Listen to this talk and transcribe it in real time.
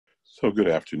So good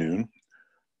afternoon.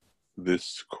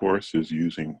 This course is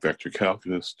using vector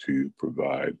calculus to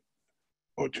provide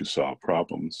or to solve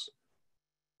problems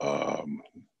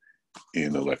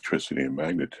in electricity and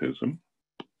magnetism.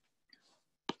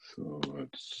 So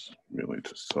it's really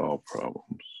to solve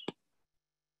problems.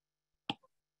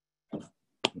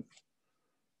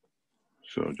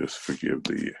 So just forgive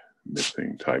the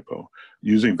missing typo.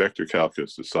 Using vector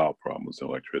calculus to solve problems in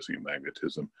electricity and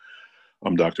magnetism.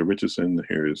 I'm Dr. Richardson.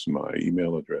 Here is my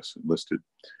email address listed.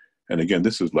 And again,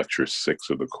 this is lecture 6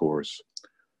 of the course.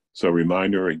 So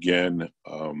reminder again,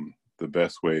 the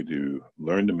best way to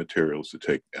learn the materials to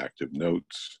take active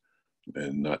notes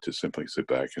and not to simply sit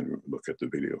back and look at the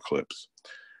video clips.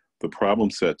 The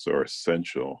problem sets are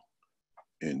essential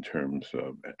in terms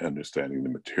of understanding the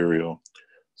material.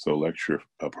 So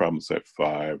problem set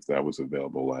 5, that was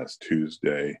available last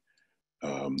Tuesday.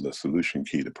 The solution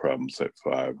key to problem set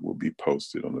 5 will be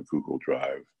posted on the Google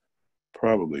Drive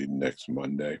probably next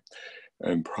Monday.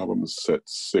 And problem set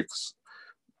 6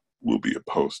 will be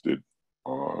posted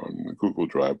on Google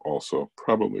Drive also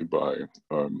probably by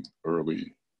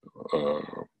early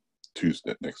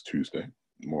next Tuesday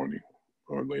morning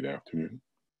or late afternoon.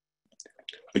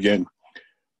 Again,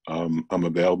 I'm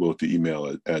available at the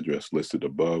email address listed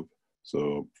above,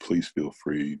 so please feel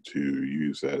free to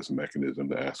use that as a mechanism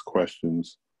to ask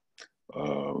questions.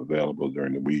 Available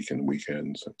during the week and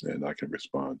weekends, and I can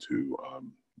respond to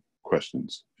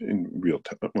questions in real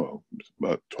time, well,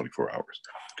 about 24 hours.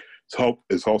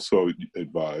 It's also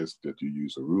advised that you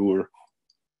use a ruler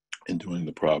in doing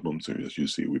the problems, and as you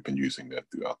see, we've been using that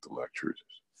throughout the lectures.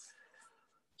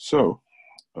 So,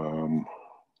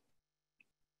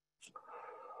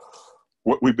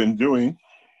 what we've been doing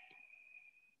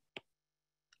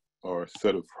are a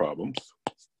set of problems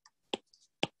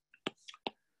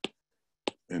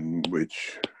in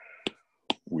which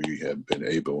we have been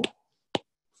able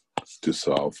to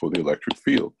solve for the electric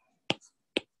field.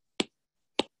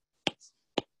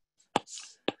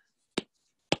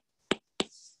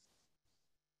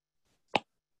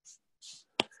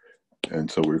 And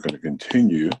so we're going to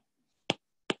continue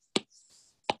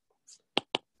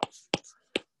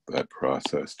that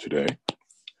process today.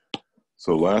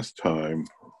 So last time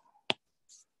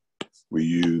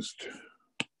we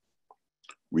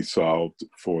solved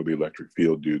for the electric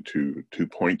field due to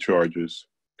 2-point charges.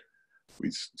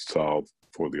 We solved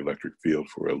for the electric field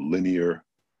for a linear,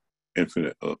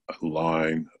 infinite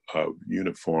line of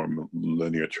uniform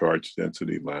linear charge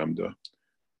density, lambda.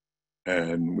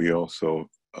 And we also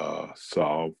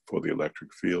solved for the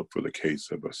electric field for the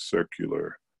case of a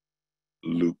circular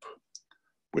loop,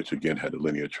 which again had a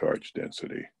linear charge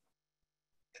density.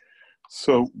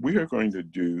 So we are going to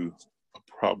do a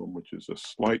problem which is a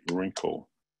slight wrinkle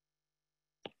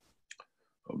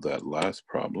of that last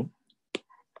problem.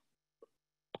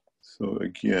 So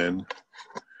again,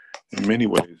 in many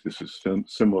ways, this is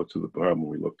similar to the problem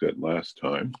we looked at last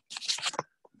time at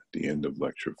the end of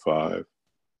lecture 5,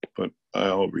 but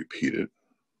I'll repeat it.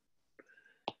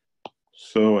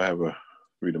 So I have a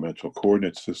 3-dimensional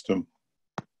coordinate system.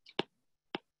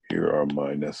 Here are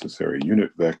my necessary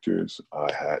unit vectors,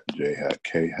 I hat, j hat,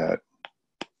 k hat.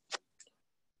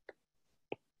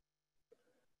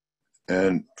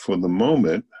 And for the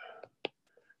moment,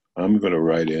 I'm going to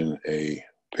write in a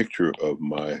picture of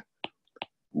my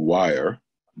wire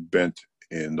bent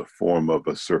in the form of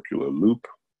a circular loop.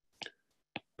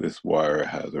 This wire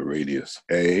has a radius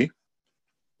A.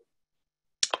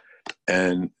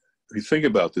 And if you think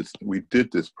about this, we did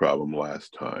this problem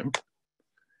last time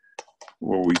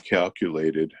where we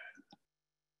calculated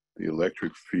the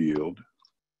electric field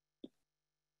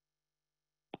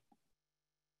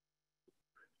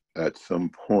at some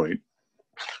point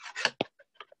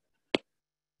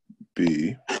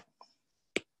B,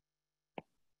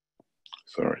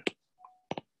 sorry,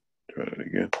 try that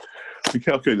again. We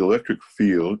calculate the electric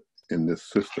field in this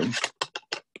system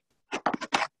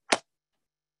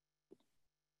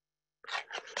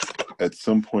at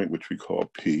some point which we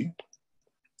call P.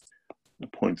 The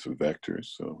points of vectors,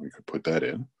 so we could put that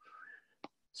in.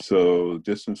 So the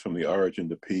distance from the origin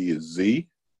to P is Z.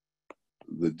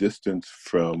 The distance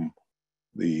from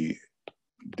the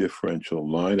differential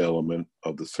line element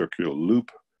of the circular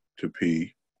loop to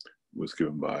P was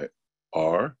given by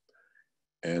R.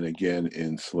 And again,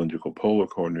 in cylindrical polar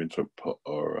coordinates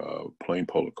or plane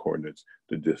polar coordinates,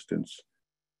 the distance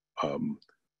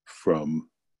from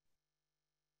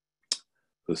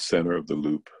the center of the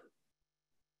loop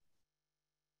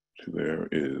to there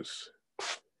is,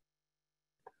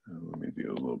 let me be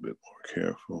a little bit more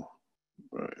careful,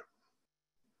 right?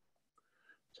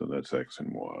 So that's X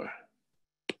and Y.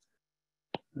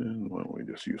 And why don't we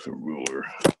just use a ruler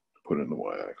to put in the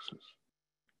y-axis.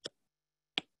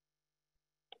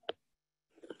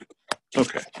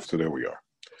 Okay, so there we are.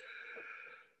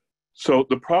 So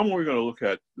the problem we're going to look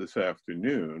at this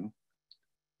afternoon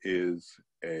is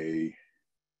a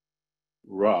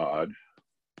rod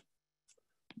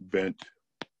bent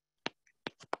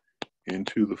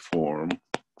into the form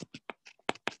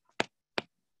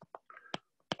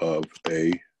of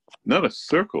not a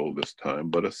circle this time,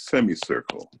 but a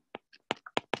semicircle.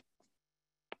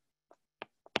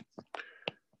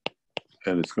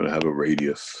 And it's going to have a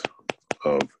radius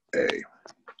of A.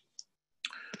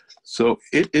 So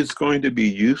it is going to be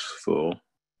useful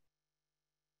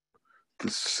to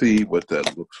see what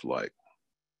that looks like.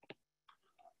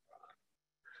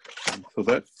 And so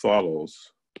that follows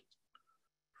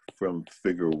from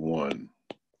figure 1.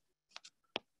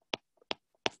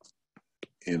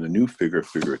 In a new figure,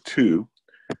 figure 2,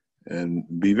 and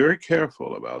be very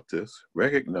careful about this.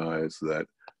 Recognize that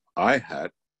I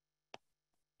hat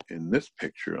in this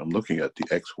picture, I'm looking at the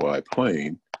XY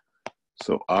plane,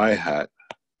 so I hat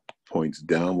points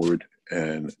downward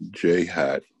and J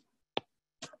hat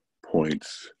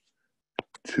points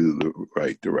to the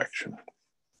right direction.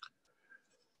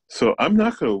 So I'm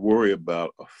not going to worry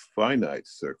about a finite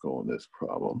circle in this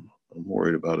problem. I'm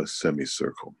worried about a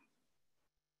semicircle.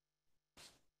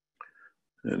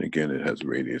 And again, it has a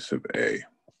radius of A.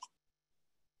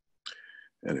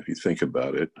 And if you think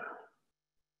about it,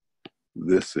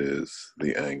 this is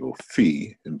the angle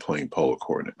phi in plane polar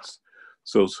coordinates.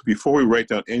 So before we write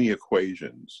down any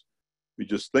equations, we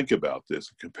just think about this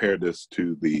and compare this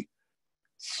to the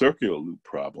circular loop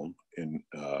problem in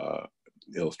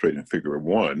illustrated in figure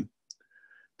 1.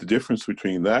 The difference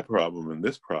between that problem and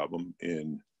this problem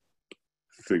in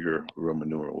figure Roman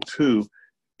numeral 2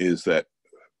 is that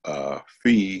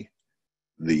phi,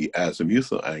 the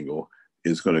azimuthal angle,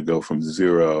 is going to go from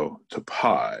 0 to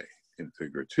pi in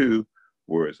figure 2,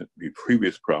 whereas in the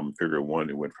previous problem, figure 1,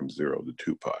 it went from 0 to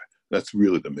 2 pi. That's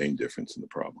really the main difference in the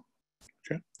problem.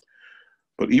 Okay?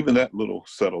 But even that little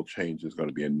subtle change is going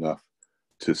to be enough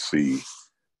to see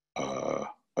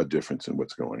a difference in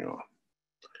what's going on.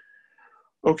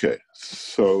 Okay,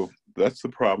 so that's the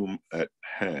problem at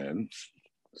hand.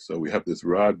 So we have this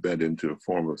rod bent into a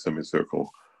form of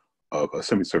a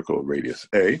semicircle radius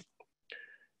A.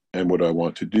 And what I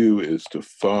want to do is to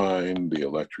find the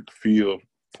electric field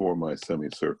for my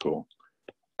semicircle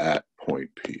at point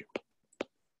P.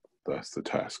 That's the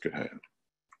task at hand.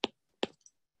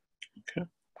 Okay.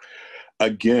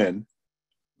 Again,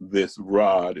 this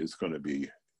rod is going to be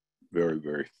very,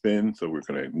 very thin, so we're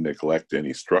going to neglect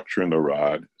any structure in the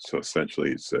rod. So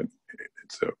essentially, it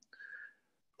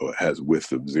has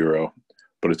width of 0,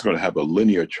 but it's going to have a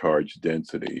linear charge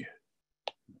density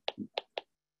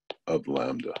of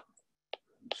lambda.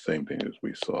 Same thing as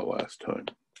we saw last time.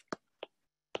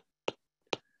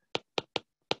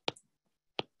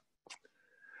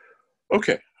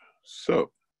 Okay, so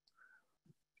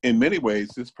in many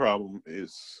ways, this problem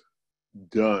is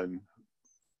done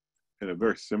in a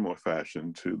very similar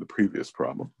fashion to the previous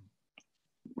problem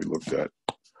we looked at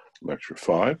lecture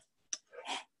 5.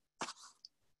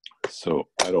 So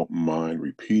I don't mind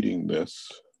repeating this,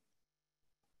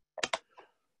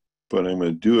 but I'm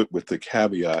going to do it with the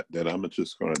caveat that I'm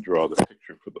just going to draw the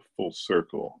picture for the full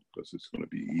circle because it's going to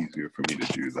be easier for me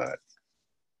to do that.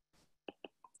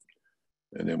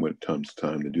 And then when it comes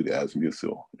time to do the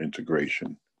azimuthal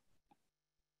integration,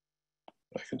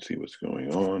 I can see what's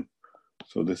going on.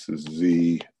 So this is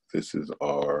Z, this is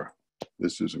R,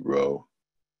 this is rho.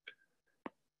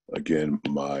 Again,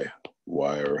 my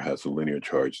wire has a linear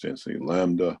charge density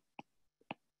lambda,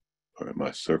 or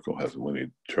my circle has a linear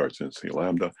charge density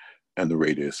lambda, and the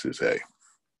radius is A.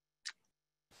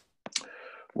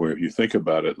 Where if you think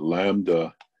about it,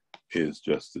 lambda is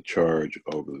just the charge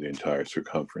over the entire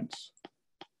circumference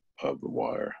of the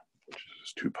wire, which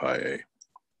is 2 pi A.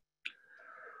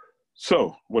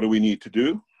 So what do we need to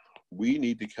do? We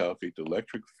need to calculate the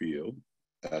electric field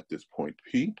at this point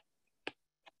P.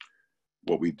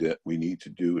 What we need to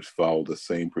do is follow the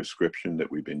same prescription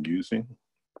that we've been using.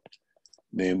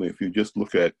 Namely, if you just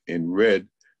look at in red,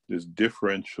 this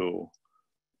differential,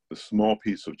 the small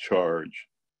piece of charge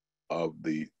of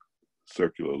the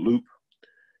circular loop,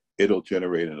 it'll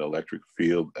generate an electric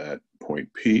field at point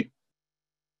P.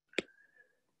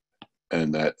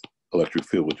 And that electric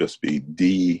field will just be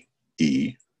dE.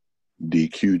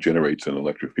 dQ generates an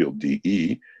electric field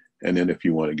dE. And then if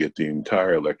you want to get the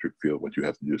entire electric field, what you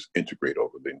have to do is integrate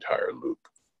over the entire loop.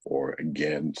 Or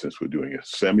again, since we're doing a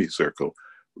semicircle,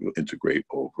 we'll integrate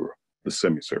over the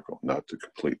semicircle, not the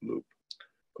complete loop.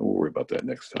 But we'll worry about that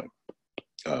next time.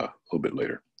 a little bit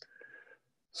later.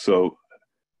 So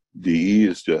dE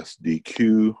is just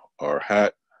dq r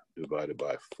hat divided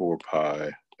by 4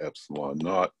 pi epsilon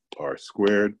naught r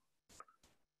squared.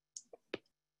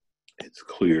 It's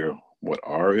clear what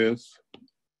r is.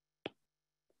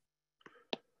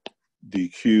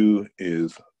 dq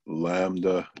is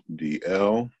lambda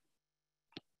dl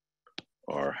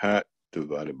r hat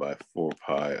divided by 4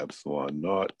 pi epsilon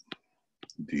naught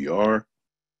dr.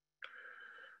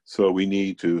 So we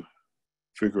need to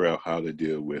figure out how to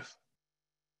deal with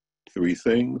three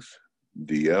things: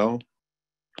 dl,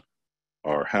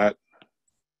 r hat,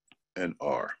 and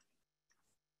r.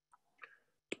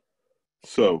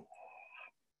 So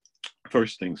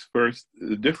first things first,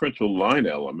 the differential line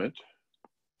element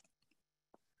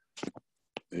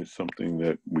is something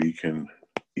that we can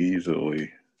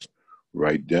easily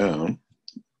write down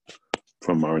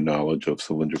from our knowledge of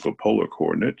cylindrical polar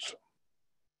coordinates.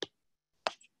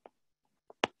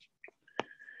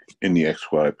 In the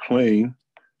xy plane,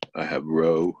 I have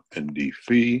rho and d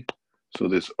phi, so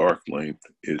this arc length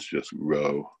is just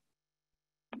rho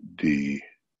d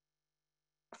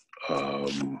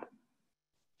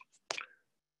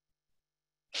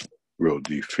rho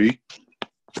d phi.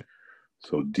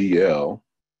 So dl,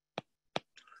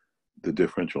 the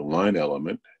differential line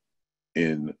element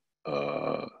in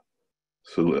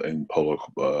plane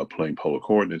polar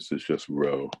coordinates, is just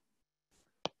rho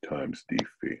times d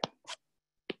phi.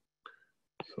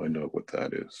 So I know what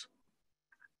that is.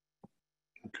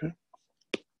 Okay.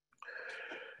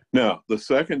 Now, the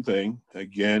second thing,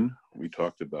 again, we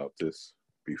talked about this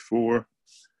before.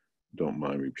 Don't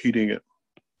mind repeating it.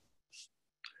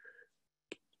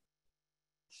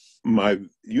 My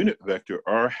unit vector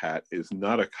r hat is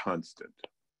not a constant.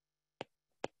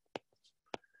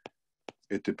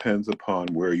 It depends upon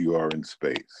where you are in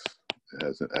space. It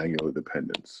has an angular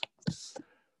dependence.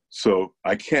 So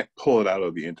I can't pull it out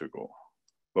of the integral.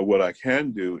 But what I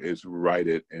can do is write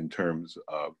it in terms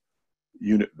of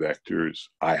unit vectors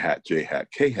I hat, j hat,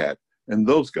 k hat, and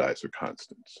those guys are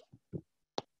constants.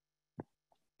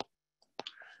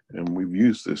 And we've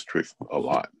used this trick a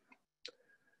lot.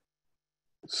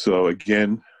 So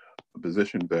again, a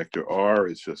position vector r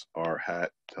is just r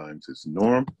hat times its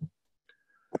norm.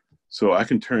 So I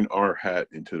can turn r hat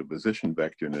into the position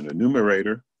vector in the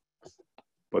numerator,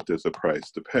 but there's a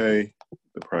price to pay.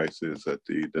 The price is that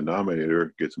the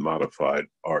denominator gets modified.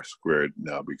 R squared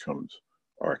now becomes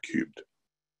r cubed.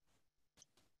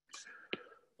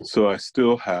 So I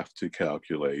still have to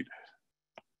calculate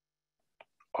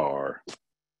r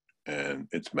and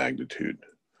its magnitude,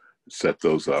 set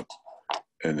those up,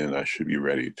 and then I should be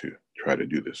ready to try to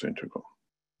do this integral.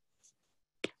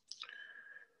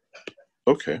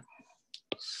 Okay,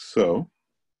 so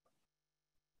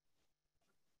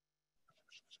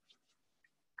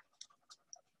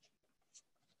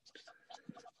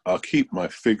I'll keep my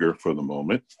figure for the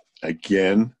moment.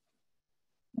 Again,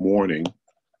 warning,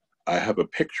 I have a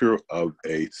picture of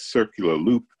a circular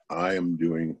loop. I am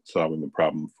solving the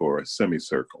problem for a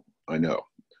semicircle, I know.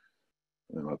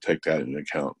 And I'll take that into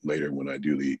account later when I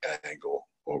do the angle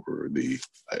over the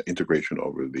integration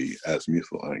over the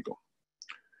azimuthal angle.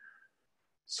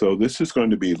 So this is going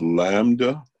to be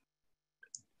lambda.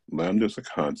 Lambda is a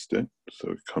constant, so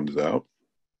it comes out,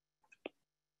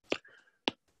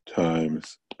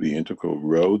 times the integral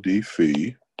rho d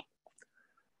phi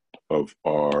of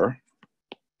r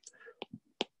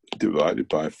divided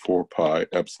by 4 pi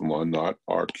epsilon naught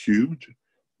r cubed.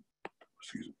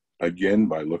 Excuse me. Again,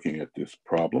 by looking at this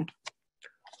problem,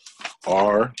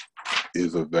 r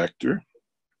is a vector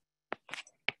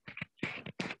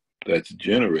that's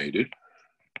generated.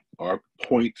 R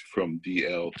points from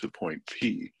DL to point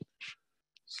P.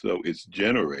 So it's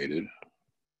generated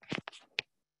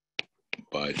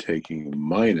by taking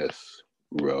minus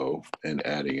rho and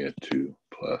adding it to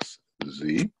plus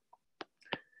z.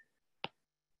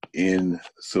 In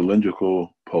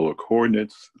cylindrical polar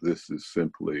coordinates, this is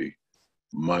simply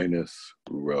minus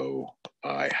rho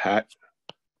I hat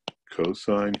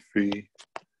cosine phi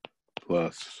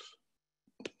plus,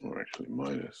 or actually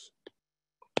minus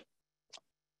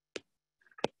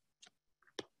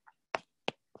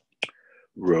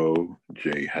rho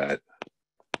j hat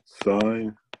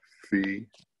sine phi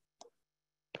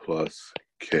plus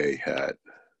k hat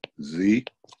z.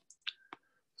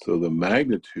 So the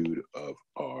magnitude of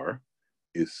r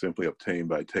is simply obtained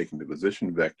by taking the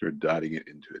position vector, dotting it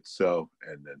into itself,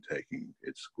 and then taking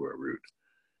its square root.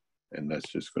 And that's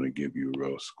just going to give you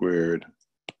rho squared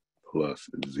plus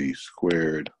z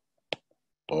squared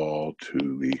all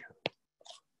to the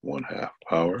 1/2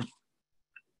 power.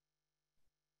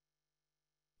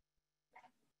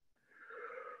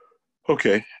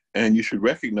 Okay, and you should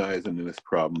recognize in this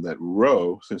problem that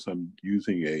rho, since I'm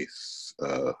using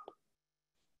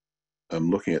I'm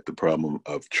looking at the problem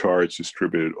of charge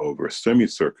distributed over a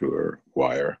semicircular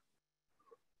wire,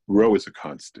 rho is a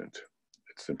constant.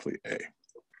 It's simply A.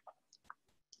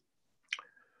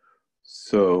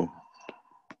 So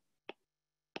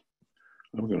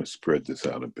I'm going to spread this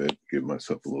out a bit, give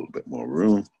myself a little bit more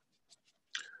room.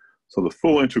 So the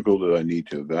full integral that I need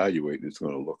to evaluate is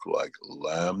going to look like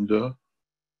lambda.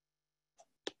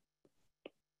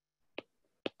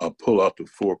 I'll pull out the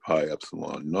 4 pi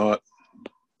epsilon naught.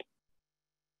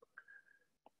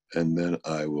 And then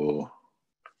I will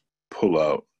pull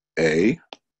out A.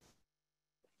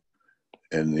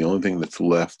 And the only thing that's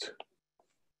left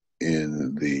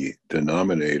in the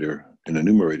denominator, in the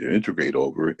numerator to integrate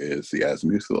over, is the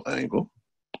azimuthal angle.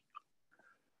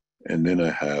 And then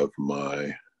I have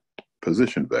my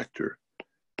position vector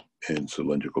in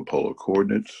cylindrical polar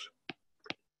coordinates.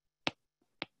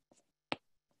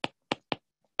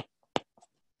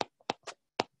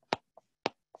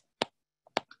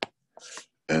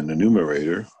 And the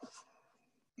numerator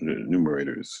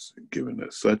is given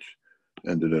as such,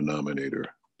 and the denominator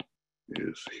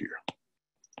is here.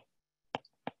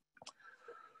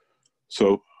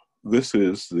 So this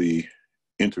is the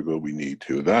integral we need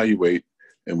to evaluate,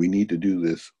 and we need to do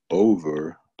this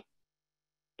over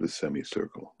the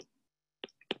semicircle.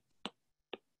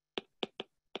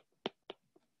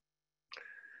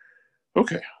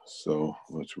 Okay, so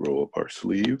let's roll up our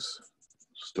sleeves.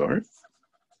 Start.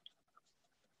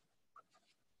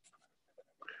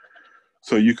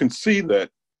 So you can see that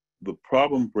the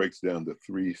problem breaks down to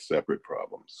 3 separate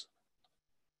problems.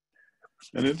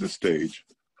 And at this stage,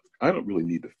 I don't really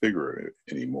need to figure it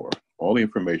anymore. All the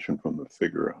information from the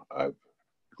figure I've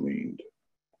gleaned.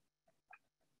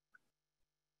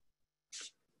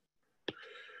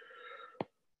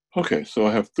 Okay, so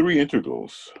I have 3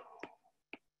 integrals,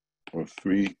 or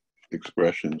 3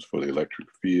 expressions for the electric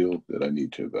field that I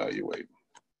need to evaluate.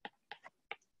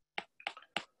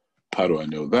 How do I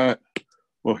know that?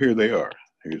 Well, here they are.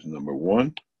 Here's number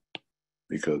 1,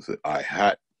 because the I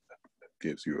hat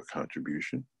gives you a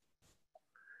contribution,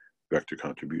 vector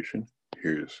contribution.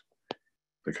 Here's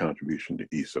the contribution to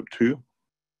E sub 2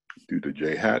 due to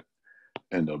J hat,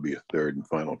 and there'll be a third and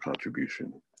final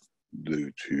contribution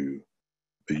due to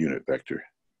the unit vector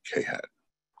K hat.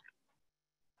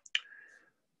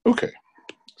 Okay,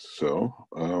 so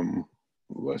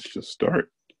let's just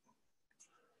start.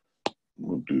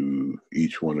 We'll do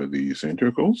each one of these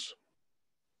integrals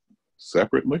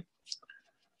separately,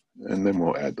 and then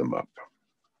we'll add them up.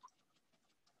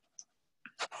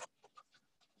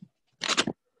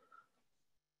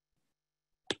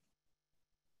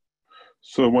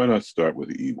 So why not start with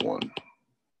E1?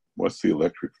 What's the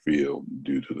electric field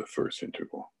due to the first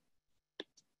integral?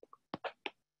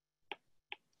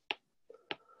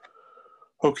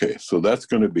 Okay, so that's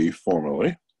going to be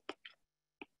formally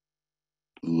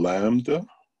lambda.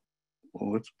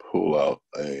 Well, let's pull out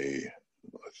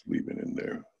let's leave it in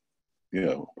there.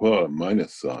 Yeah, we'll pull out a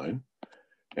minus sign,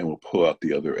 and we'll pull out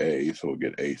the other A, so we'll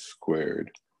get A squared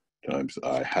times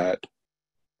I hat,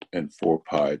 and 4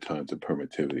 pi times the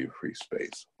permittivity of free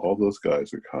space. All those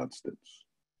guys are constants.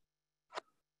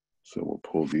 So we'll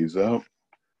pull these out.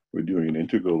 We're doing an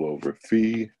integral over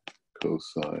phi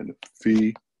cosine of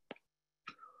phi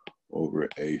over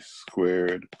A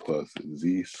squared plus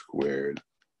Z squared,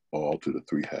 all to the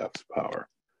 3/2 power.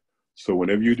 So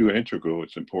whenever you do an integral,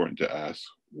 it's important to ask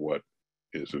what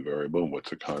is a variable and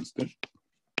what's a constant.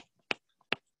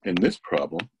 In this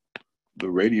problem, the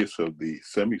radius of the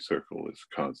semicircle is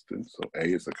constant, so A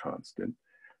is a constant.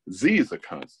 Z is a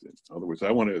constant. In other words,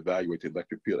 I want to evaluate the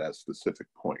electric field at a specific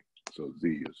point. So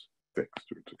Z is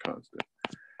fixed, or it's a constant.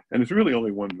 And it's really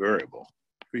only one variable,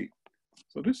 phi.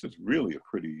 So this is really a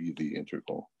pretty easy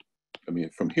integral. I mean,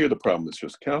 from here, the problem is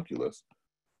just calculus,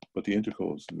 but the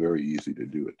integral is very easy to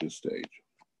do at this stage,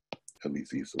 at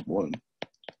least E sub 1,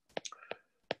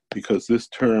 because this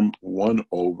term 1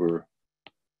 over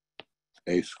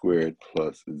A squared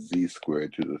plus Z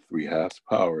squared to the 3/2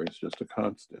 power is just a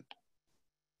constant.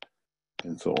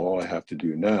 And so all I have to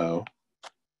do now,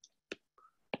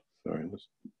 sorry, let's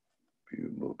be a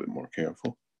little bit more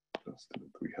careful, just to the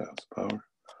 3/2 power.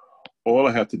 All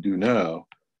I have to do now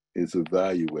is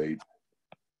evaluate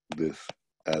this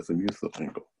azimuthal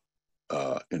angle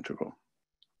integral.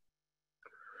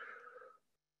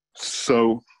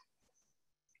 So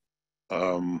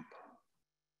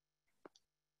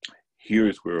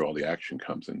here's where all the action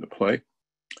comes into play.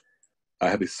 I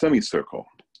have a semicircle.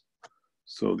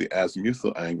 So the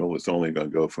azimuthal angle is only going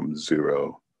to go from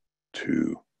 0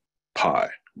 to pi,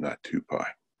 not 2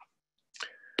 pi.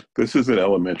 This is an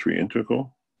elementary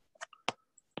integral.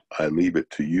 I leave it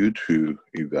to you to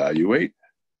evaluate,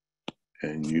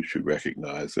 and you should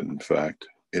recognize that, in fact,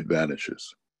 it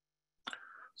vanishes.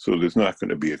 So there's not going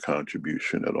to be a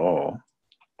contribution at all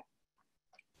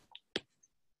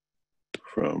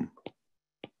from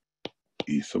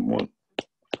E sub 1.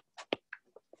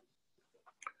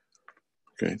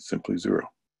 Okay, simply 0.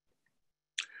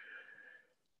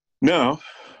 Now,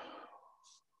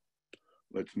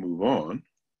 let's move on.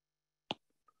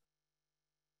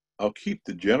 I'll keep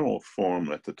the general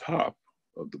form at the top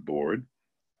of the board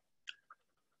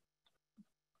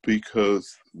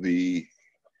because the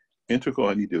integral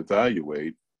I need to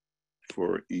evaluate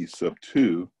for E sub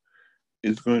 2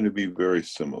 is going to be very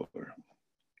similar.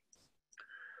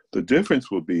 The difference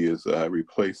will be is I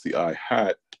replace the I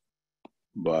hat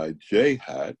by J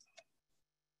hat,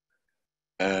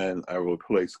 and I will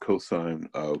replace cosine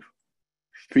of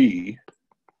phi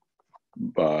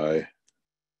by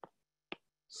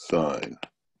sine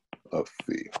of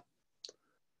phi.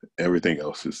 Everything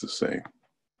else is the same.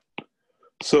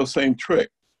 So same trick.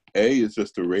 A is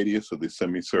just the radius of the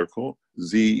semicircle.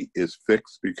 Z is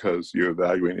fixed because you're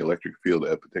evaluating the electric field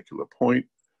at a particular point.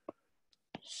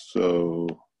 So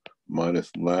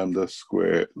minus lambda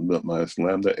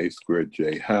A squared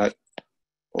J hat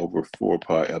over 4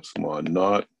 pi epsilon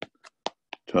naught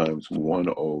times 1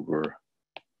 over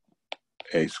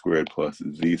A squared plus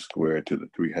Z squared to the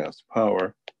 3/2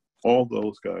 power. All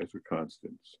those guys are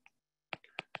constants.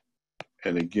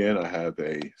 And again, I have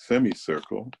a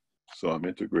semicircle, so I'm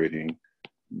integrating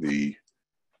the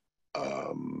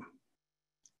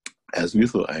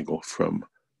azimuthal angle from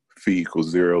phi equals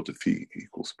 0 to phi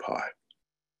equals pi.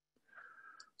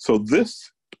 So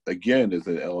this, again, is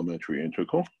an elementary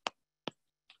integral.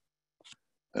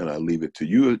 And I leave it to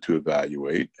you to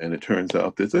evaluate. And it turns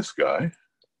out that this guy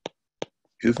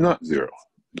is not 0.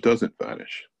 It doesn't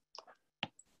vanish.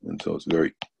 And so it's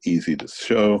very easy to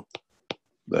show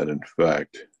that, in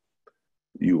fact,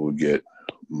 you will get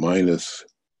minus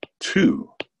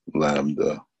 2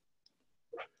 lambda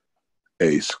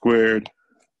A squared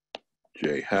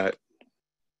J hat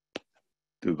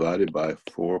divided by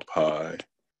 4 pi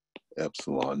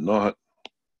epsilon naught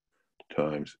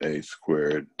times A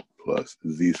squared plus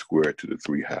Z squared to the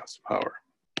 3/2 power.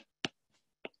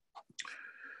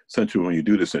 Essentially, when you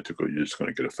do this integral, you're just going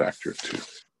to get a factor of 2.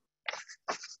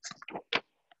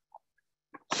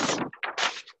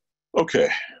 Okay,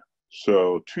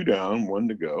 so 2 down, 1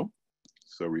 to go.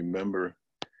 So remember,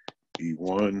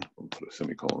 E1, I'll put a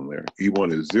semicolon there,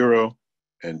 E1 is 0,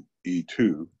 and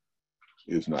E2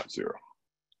 is not 0.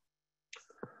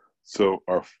 So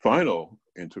our final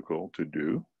integral to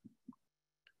do,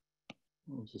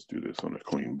 let's just do this on a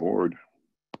clean board,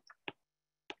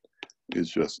 is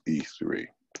just E3.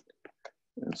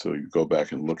 And so you go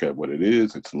back and look at what it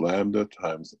is. It's lambda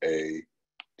times A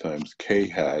times K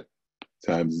hat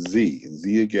times Z.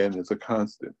 Z again is a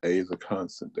constant. A is a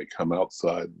constant. They come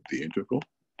outside the integral.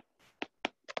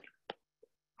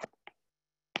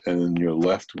 And then you're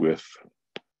left with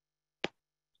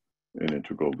an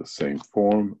integral of the same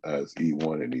form as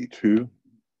E1 and E2.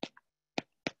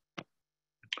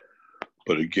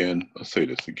 But again, I'll say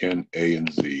this again, A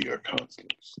and Z are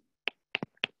constants.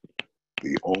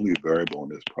 The only variable in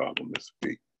this problem is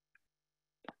phi.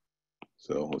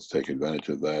 So let's take advantage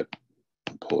of that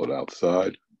and pull it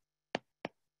outside.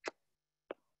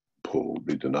 Pull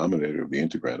the denominator of the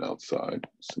integrand outside,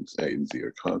 since A and Z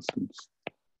are constants.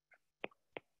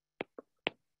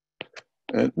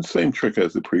 And the same trick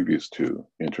as the previous two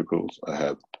integrals. I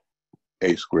have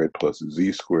A squared plus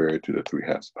Z squared to the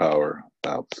 3/2 power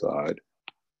outside.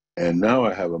 And now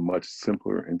I have a much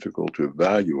simpler integral to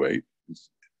evaluate,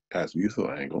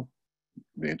 azimuthal angle,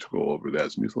 the integral over the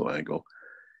azimuthal angle.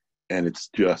 And it's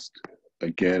just,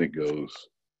 again, it goes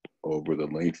over the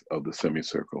length of the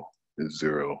semicircle, is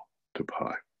 0 to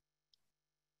pi.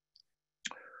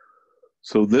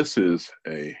 So this is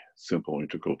a simple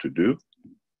integral to do.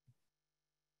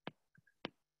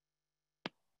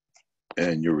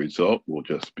 And your result will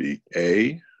just be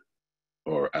A,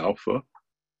 or alpha,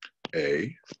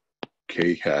 A,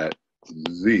 K hat,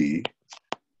 Z,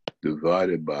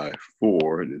 divided by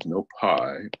 4. There's no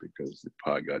pi, because the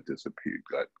pi got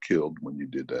killed when you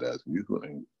did that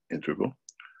azimuthal integral,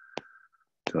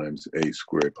 times A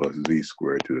squared plus Z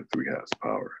squared to the 3/2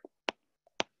 power.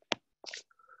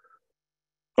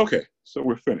 Okay, so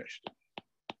we're finished.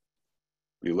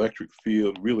 The electric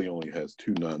field really only has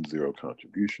 2 non-zero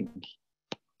contributions,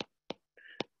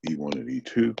 E1 and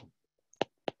E2.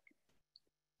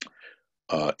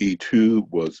 E2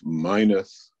 was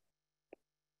minus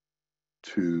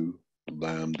 2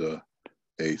 lambda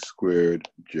a squared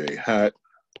j hat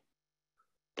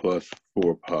plus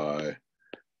 4 pi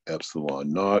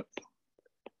epsilon naught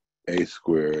a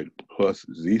squared plus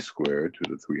z squared to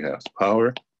the 3/2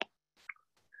 power.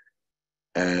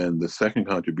 And the second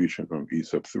contribution from E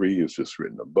sub 3 is just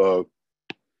written above.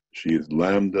 She is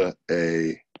lambda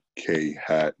a k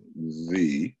hat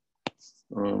z.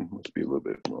 Let's be a little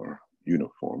bit more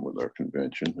uniform with our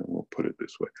convention, and we'll put it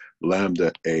this way.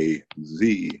 Lambda a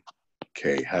z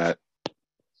k hat,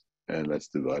 and that's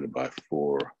divided by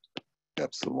 4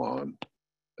 epsilon.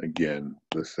 Again,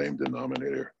 the same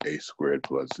denominator, a squared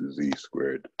plus z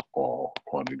squared, all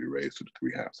quantity raised to the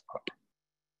 3/2 power.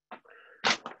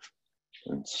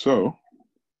 And so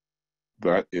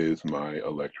that is my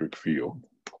electric field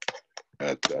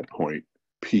at that point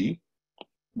P,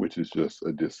 which is just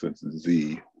a distance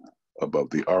z above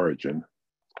the origin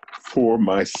for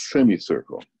my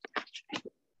semicircle.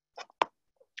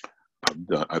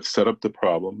 I've set up the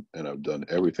problem and I've done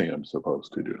everything I'm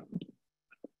supposed to do.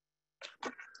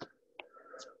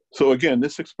 So again,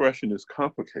 this expression is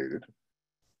complicated.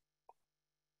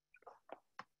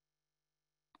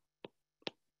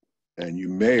 And you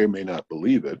may or may not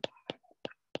believe it.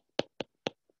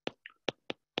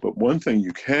 But one thing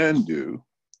you can do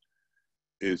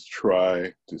is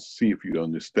try to see if you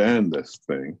understand this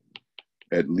thing,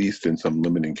 at least in some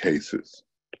limiting cases.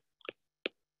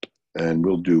 And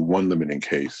we'll do one limiting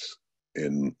case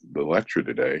in the lecture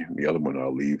today, and the other one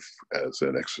I'll leave as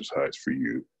an exercise for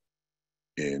you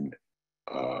in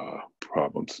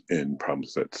problem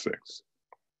set 6.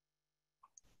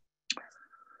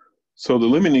 So the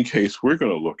limiting case we're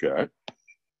going to look at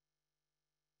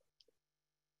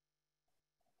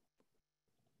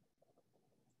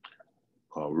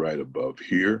right above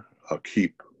here. I'll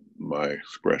keep my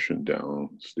expression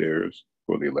downstairs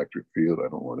for the electric field. I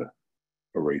don't want to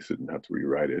erase it and have to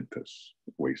rewrite it. That's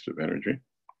a waste of energy.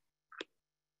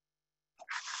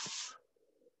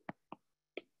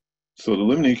 So the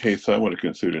limiting case I want to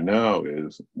consider now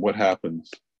is what happens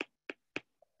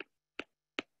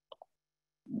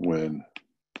when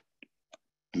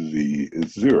z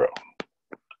is 0.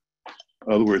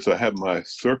 In other words, I have my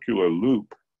circular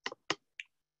loop,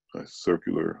 a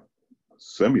circular,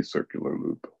 semicircular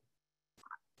loop.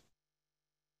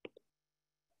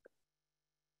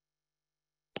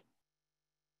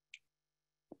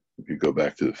 If you go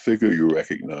back to the figure, you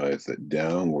recognize that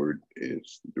downward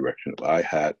is the direction of I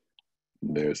hat,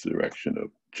 and there's the direction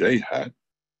of j hat.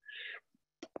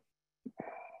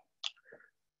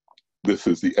 This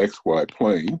is the xy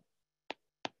plane.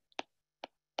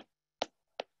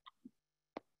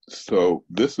 So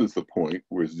this is the point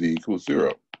where z equals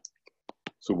 0.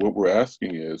 So what we're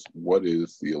asking is, what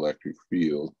is the electric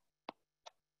field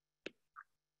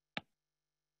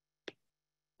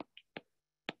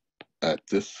at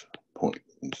this point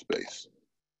in space?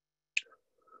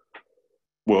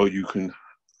 Well, you can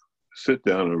sit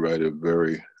down and write a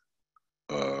very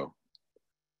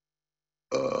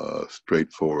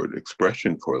straightforward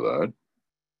expression for that.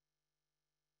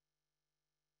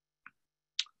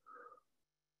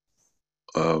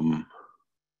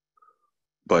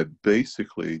 By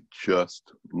basically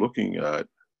just looking at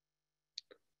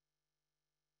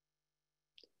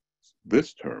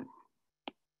this term.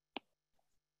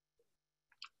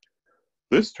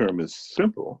 This term is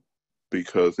simple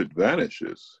because it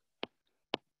vanishes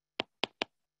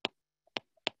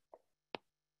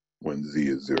when z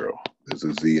is 0. There's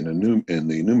a z in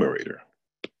the numerator.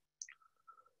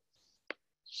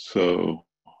 So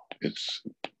it's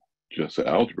just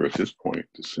algebra at this point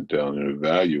to sit down and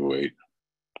evaluate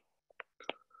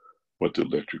what the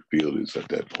electric field is at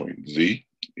that point. Z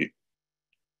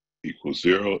equals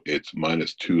 0. It's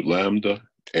minus 2 lambda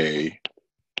a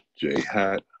j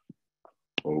hat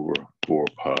over 4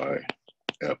 pi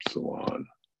epsilon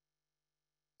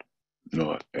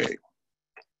naught a.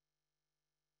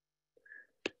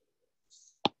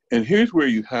 And here's where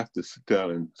you have to sit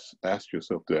down and ask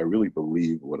yourself, do I really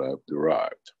believe what I've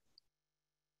derived?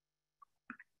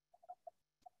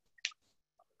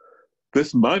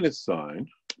 This minus sign,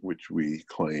 which we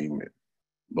claim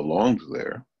belongs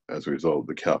there as a result of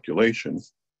the calculation,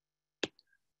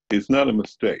 is not a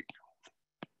mistake.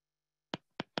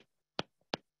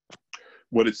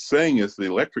 What it's saying is the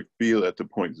electric field at the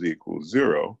point z equals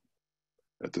 0,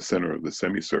 at the center of the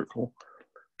semicircle,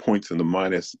 points in the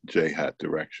minus j hat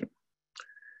direction.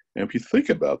 And if you think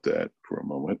about that for a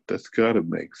moment, that's got to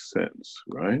make sense,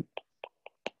 right?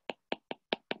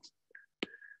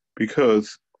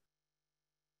 Because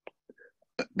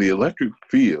the electric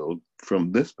field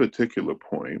from this particular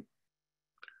point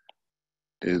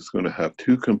is going to have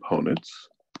two components.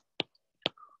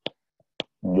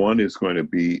 One is going to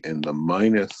be in the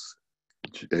minus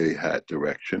j hat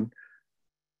direction,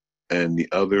 and the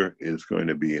other is going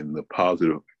to be in the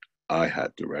positive I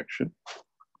hat direction.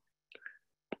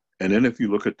 And then if you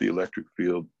look at the electric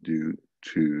field due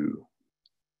to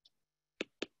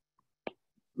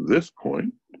this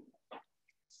point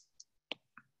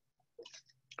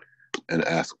and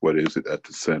ask what is it at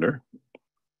the center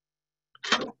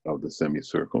of the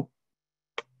semicircle,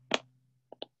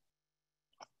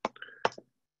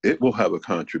 it will have a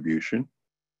contribution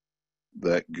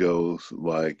that goes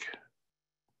like,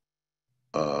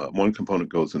 one component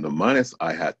goes in the minus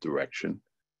I hat direction,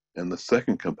 and the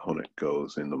second component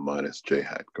goes in the minus j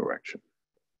hat direction.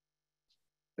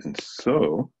 And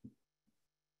so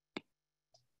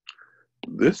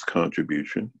this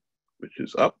contribution, which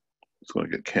is up, is going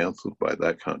to get canceled by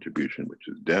that contribution, which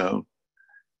is down.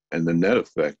 And the net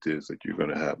effect is that you're going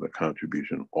to have a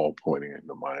contribution all pointing in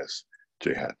the minus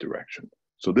j hat direction.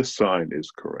 So this sign is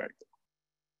correct.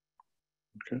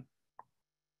 Okay.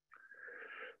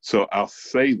 So I'll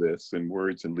say this in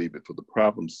words and leave it for the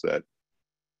problem set.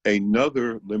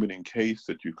 Another limiting case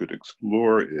that you could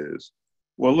explore is,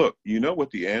 well, look, you know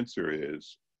what the answer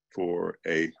is for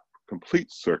a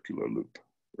complete circular loop,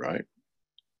 right?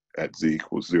 At z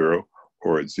equals 0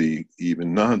 or at z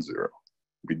even non-zero.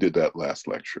 We did that last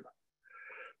lecture.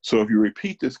 So if you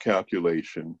repeat this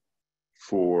calculation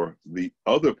for the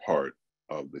other part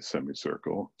of the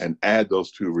semicircle and add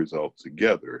those two results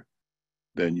together,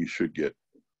 then you should get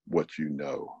what you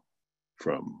know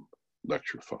from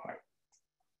lecture 5.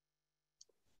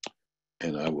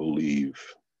 And I will leave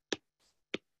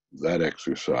that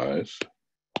exercise.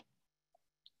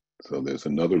 So there's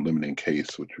another limiting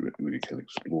case which we can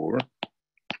explore.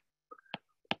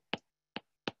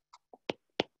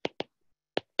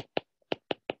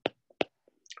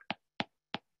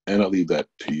 And I'll leave that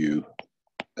to you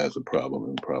as a problem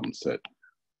in problem set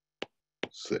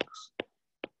 6.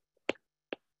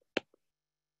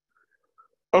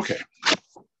 Okay,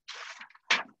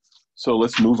 so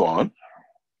let's move on.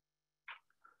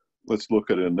 Let's look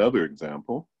at another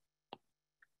example.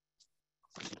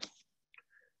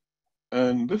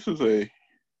 And this is a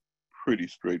pretty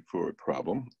straightforward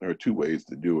problem. There are two ways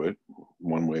to do it.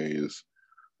 One way is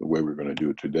the way we're going to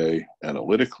do it today,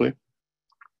 analytically.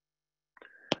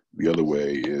 The other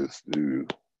way is to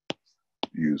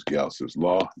use Gauss's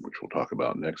law, which we'll talk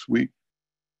about next week.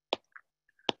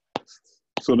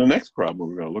 So the next problem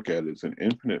we're going to look at is an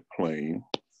infinite plane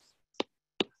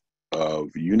of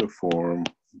uniform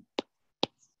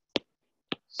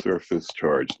surface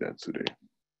charge density.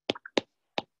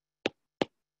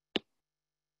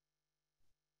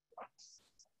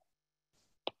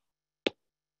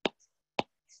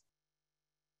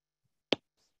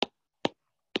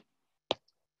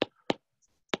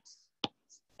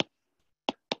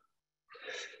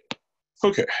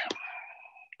 Okay,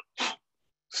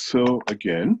 so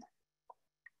again,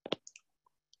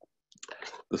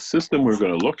 the system we're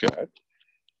going to look at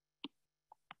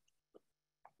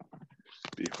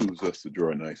behooves us to draw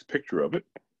a nice picture of it.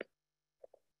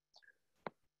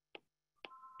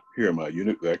 Here are my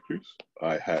unit vectors,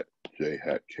 I hat, j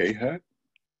hat, k hat.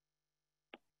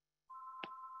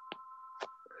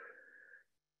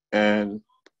 And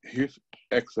here's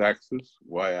x-axis,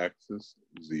 y-axis,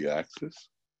 z-axis.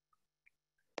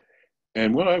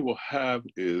 And what I will have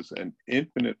is an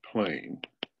infinite plane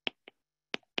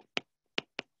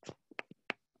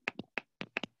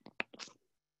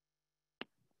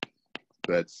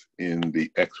that's in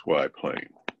the xy plane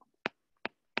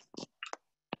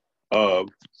of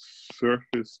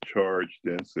surface charge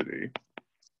density.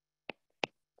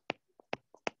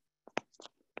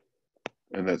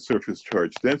 And that surface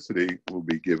charge density will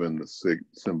be given the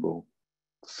symbol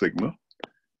sigma.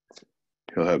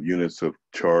 He'll have units of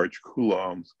charge,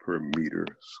 coulombs per meter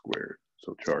squared,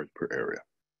 so charge per area.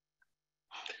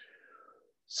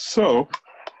 So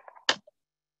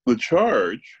the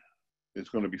charge is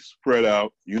going to be spread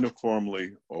out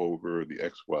uniformly over the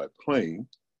xy plane.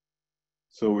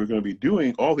 So we're going to be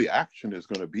doing, all the action is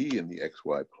going to be in the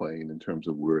xy plane in terms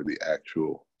of where the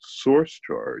actual source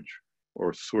charge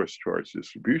or source charge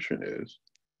distribution is.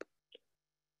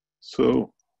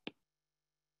 So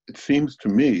it seems to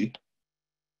me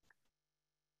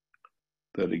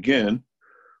that, again,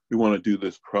 we want to do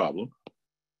this problem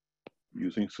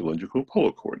using cylindrical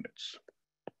polar coordinates.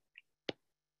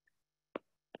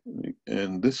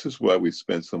 And this is why we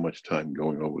spend so much time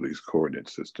going over these coordinate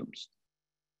systems,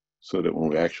 so that when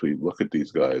we actually look at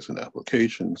these guys in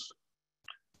applications,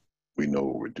 we know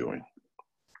what we're doing.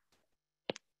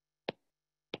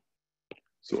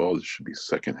 So all this should be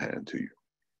secondhand to you.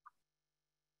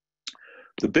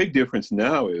 The big difference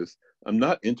now is I'm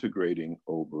not integrating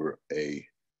over a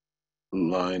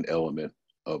line element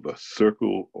of a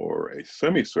circle or a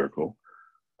semicircle.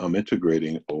 I'm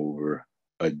integrating over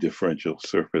a differential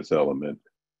surface element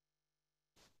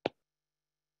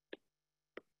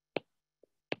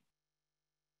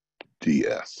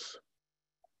ds.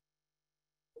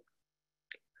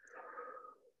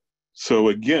 So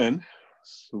again,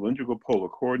 cylindrical polar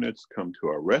coordinates come to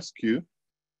our rescue.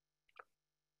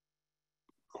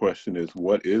 Question is,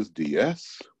 what is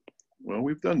ds? Well,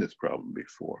 we've done this problem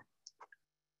before.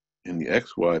 In the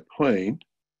xy plane,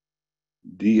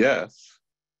 ds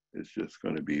is just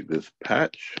going to be this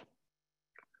patch.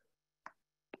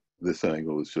 This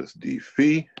angle is just d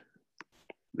phi.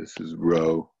 This is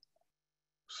rho.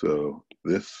 So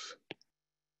this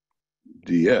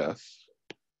ds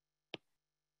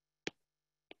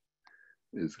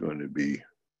is going to be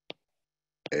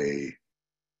a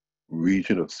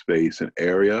region of space and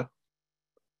area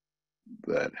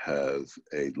that has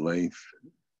a length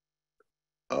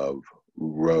of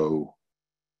rho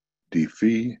d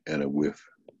phi and a width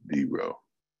d rho.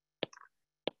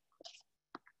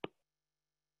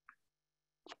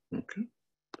 Okay.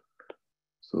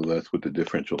 So that's what the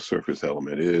differential surface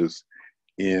element is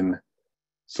in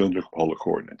cylindrical polar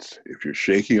coordinates. If you're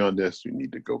shaky on this, you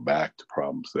need to go back to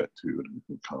problem set 2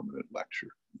 and comment lecture,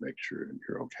 make sure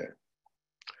you're okay.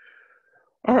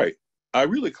 All right, I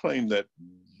really claim that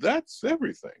that's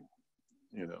everything.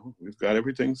 You know, we've got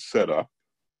everything set up,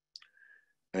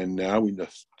 and now we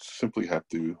just simply have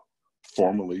to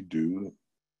formally do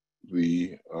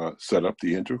the set up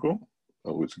the integral.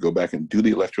 Let's go back and do the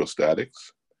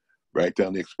electrostatics, write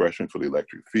down the expression for the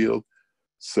electric field,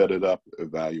 set it up,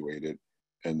 evaluate it,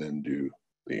 and then do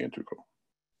the integral.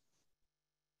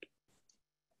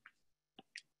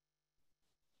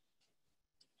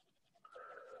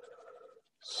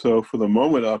 So for the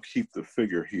moment, I'll keep the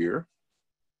figure here.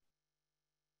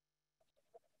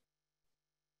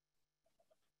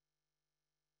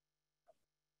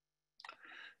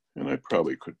 And I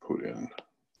probably could put in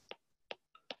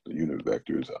the unit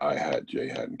vectors I hat, j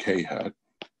hat, and k hat.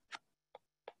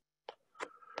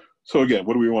 So again,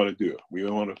 what do we want to do? We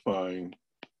want to find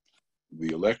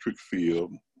the electric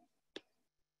field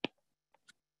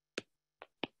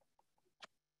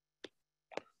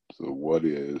so what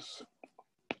is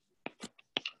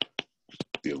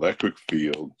the electric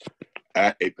field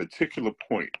at a particular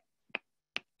point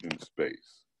in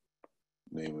space,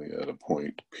 namely at a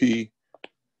point P,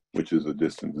 which is a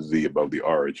distance z above the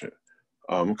origin.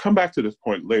 We'll come back to this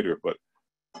point later, but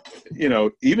you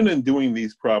know, even in doing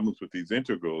these problems with these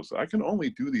integrals, I can only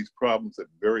do these problems at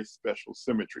very special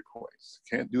symmetry points.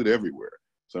 Can't do it everywhere.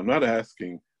 So I'm not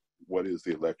asking what is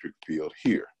the electric field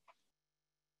here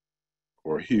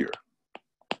or here.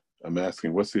 I'm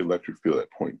asking what's the electric field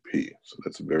at point P. So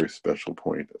that's a very special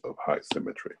point of high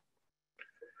symmetry.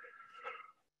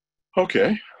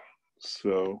 Okay,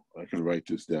 so I can write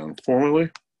this down formally.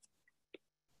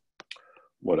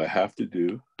 What I have to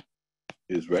do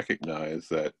is recognize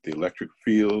that the electric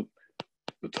field,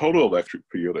 the total electric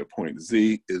field at point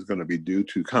Z is going to be due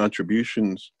to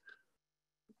contributions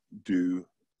due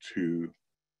to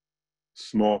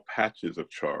small patches of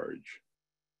charge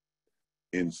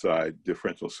inside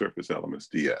differential surface elements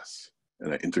ds.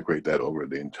 And I integrate that over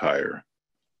the entire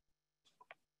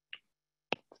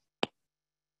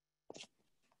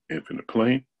infinite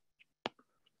plane.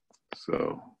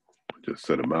 So just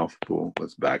said a mouthful,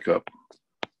 let's back up.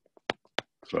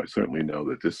 So I certainly know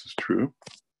that this is true.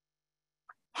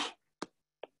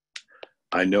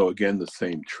 I know again the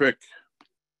same trick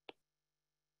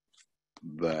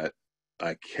that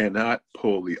I cannot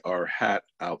pull the r hat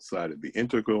outside of the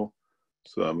integral.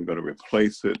 So I'm going to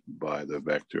replace it by the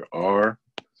vector r.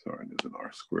 Sorry, there's an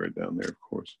r squared down there, of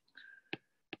course.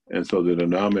 And so the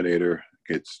denominator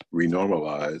gets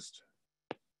renormalized.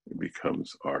 It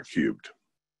becomes r cubed.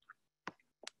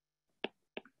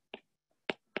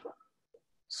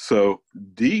 So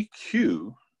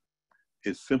dq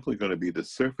is simply going to be the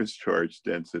surface charge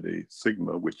density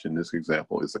sigma, which in this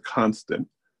example is a constant.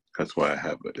 That's why I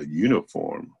have a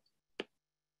uniform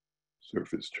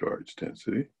surface charge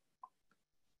density,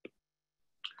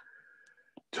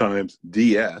 times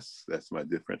ds, that's my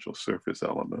differential surface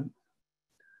element,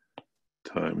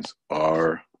 times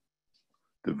r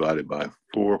divided by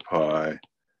 4 pi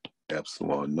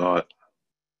epsilon naught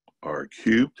r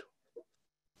cubed.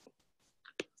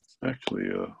 Actually,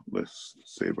 let's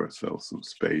save ourselves some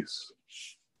space.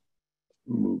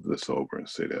 Move this over and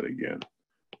say that again.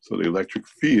 So the electric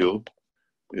field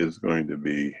is going to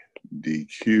be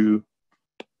dq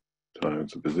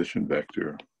times the position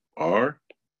vector r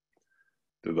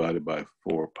divided by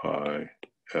 4 pi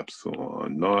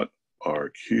epsilon naught r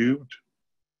cubed.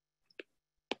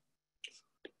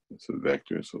 It's a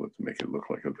vector, so let's make it look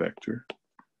like a vector.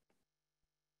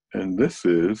 And this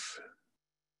is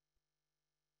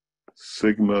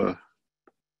sigma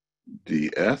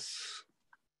ds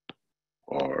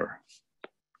r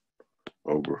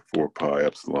over 4 pi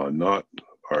epsilon naught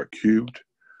r cubed.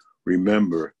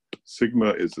 Remember,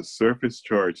 sigma is the surface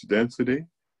charge density.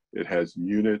 It has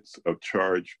units of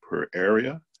charge per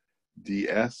area.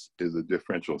 ds is a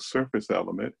differential surface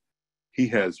element. He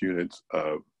has units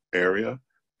of area.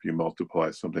 If you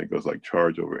multiply something, it goes like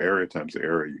charge over area times the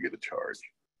area, you get a charge.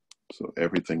 So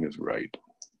everything is right.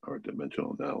 Our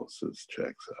dimensional analysis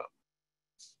checks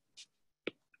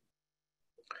out.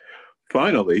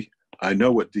 Finally, I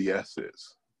know what ds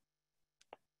is.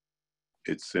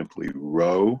 It's simply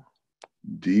rho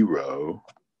d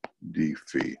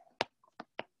phi.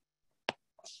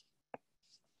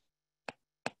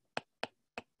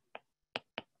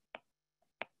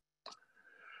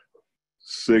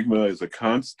 Sigma is a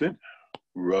constant.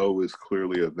 Rho is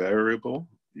clearly a variable.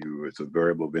 It's a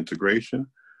variable of integration.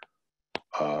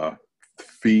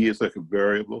 Phi is like a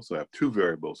variable, so I have two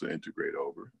variables to integrate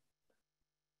over.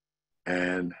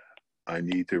 And I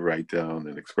need to write down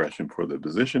an expression for the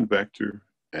position vector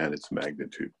and its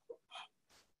magnitude.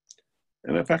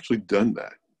 And I've actually done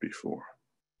that before.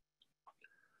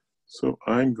 So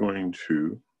I'm going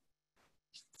to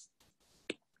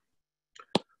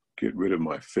get rid of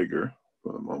my figure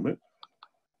for the moment.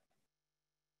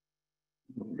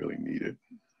 I don't really need it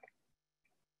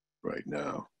right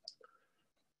now.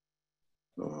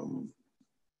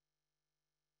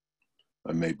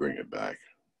 I may bring it back.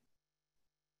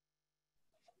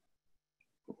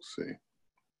 We'll see.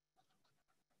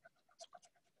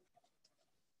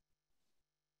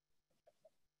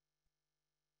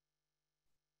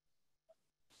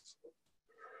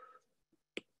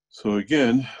 So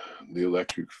again, the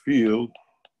electric field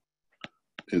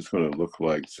is going to look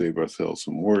like, save ourselves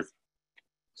some work,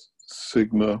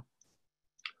 sigma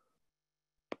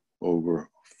over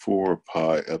 4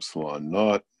 pi epsilon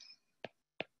naught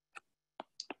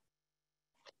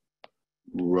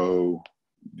rho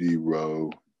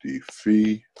d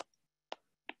phi.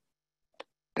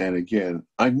 And again,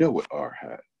 I know what r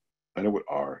hat. I know what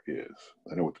r is.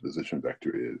 I know what the position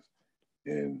vector is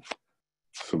in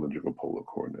cylindrical polar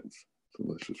coordinates. So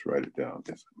let's just write it down.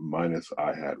 It's minus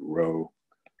I hat rho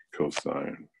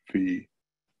cosine phi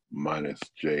minus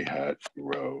j hat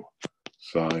rho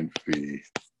sine phi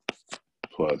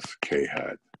plus k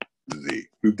hat z.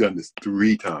 We've done this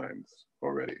 3 times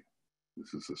already.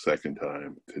 This is the second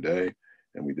time today,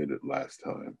 and we did it last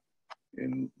time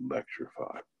in lecture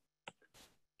 5.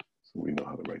 So we know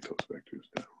how to write those vectors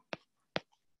down.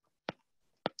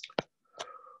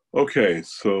 Okay,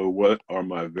 so what are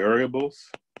my variables?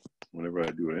 Whenever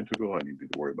I do an integral, I need to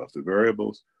worry about the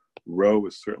variables. Rho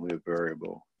is certainly a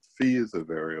variable. Phi is a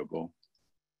variable.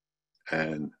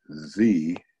 And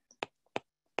z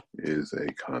is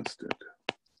a constant.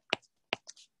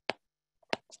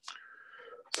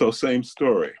 So same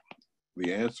story.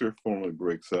 The answer formally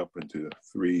breaks up into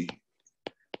 3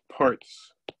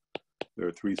 parts. There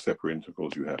are 3 separate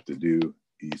integrals you have to do.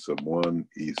 E sub 1,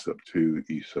 E sub 2,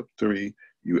 E sub 3.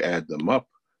 You add them up,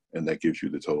 and that gives you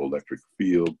the total electric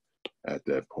field at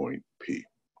that point, P.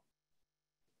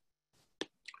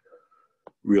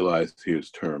 Realize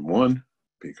here's term 1,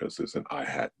 because there's an I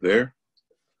hat there.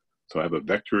 So I have a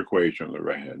vector equation on the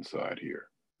right-hand side here,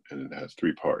 and it has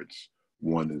 3 parts.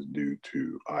 One is due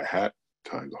to I hat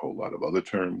times a whole lot of other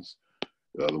terms.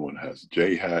 The other one has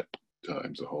J hat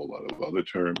times a whole lot of other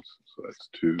terms. So that's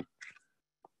 2.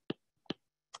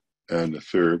 And the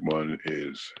third one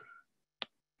is,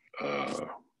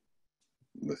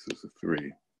 this is a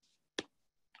 3.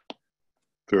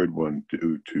 Third one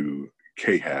due to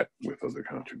K hat with other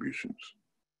contributions.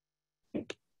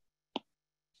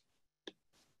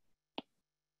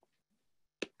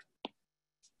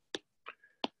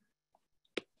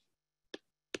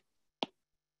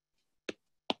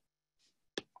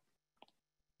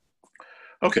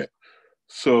 Okay,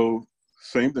 so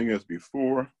same thing as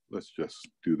before. Let's just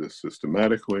do this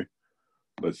systematically.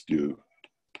 Let's do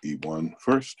E1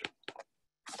 first.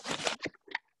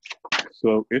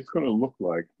 So it's going to look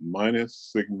like minus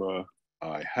sigma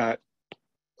I hat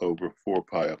over 4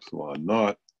 pi epsilon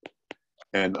naught.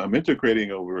 And I'm integrating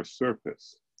over a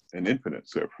surface, an infinite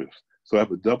surface. So I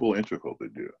have a double integral to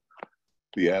do.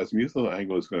 The azimuthal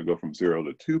angle is going to go from 0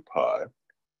 to 2 pi.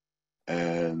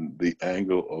 And the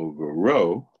angle over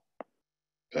rho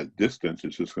at distance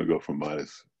is just going to go from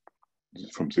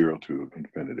 0 to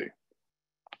infinity.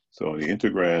 So in the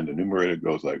integrand, the numerator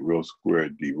goes like rho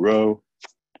squared d rho,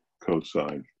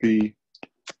 cosine phi,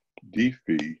 d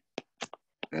phi,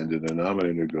 and the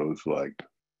denominator goes like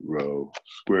rho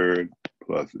squared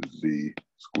plus z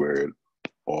squared,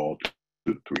 all to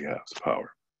the 3/2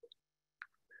 power.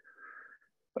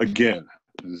 Again,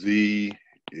 z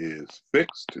is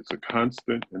fixed, it's a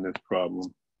constant in this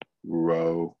problem.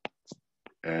 Rho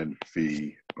and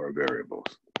phi are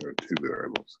variables, there are two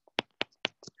variables.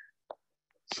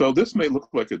 So this may look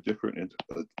like a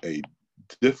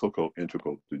difficult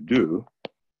integral to do,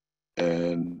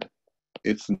 and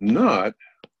it's not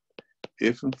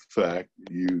if in fact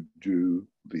you do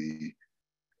the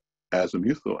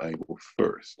azimuthal angle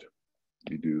first.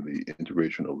 You do the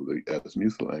integration over the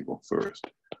azimuthal angle first.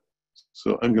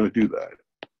 So I'm going to do that.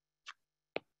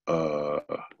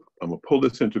 I'm going to pull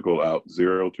this integral out,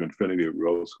 0 to infinity of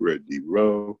rho squared d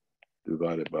rho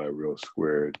divided by rho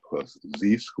squared plus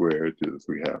z squared to the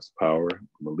 3/2 power.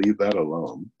 I'm going to leave that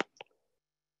alone.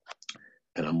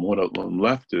 And what I'm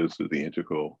left is the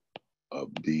integral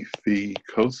of d phi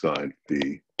cosine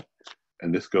phi,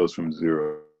 and this goes from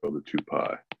 0 to 2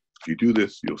 pi. If you do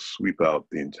this, you'll sweep out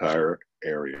the entire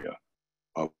area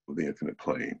of the infinite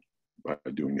plane by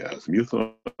doing the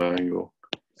azimuthal angle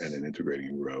and then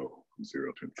integrating rho from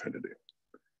 0 to infinity.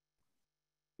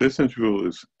 This integral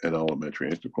is an elementary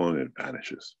integral and it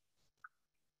vanishes.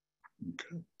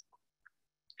 Okay.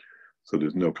 So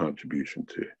there's no contribution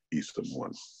to e sub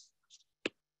 1.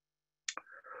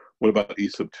 What about e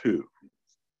sub 2?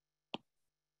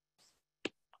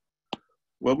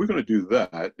 Well, we're going to do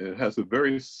that. It has a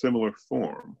very similar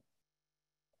form.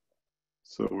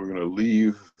 So we're going to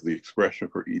leave the expression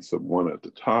for e sub 1 at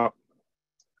the top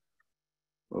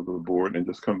of the board and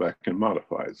just come back and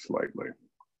modify it slightly.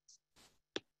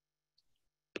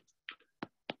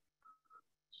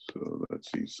 So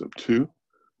that's e sub 2.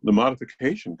 The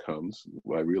modification comes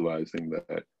by realizing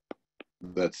that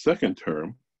that second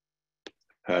term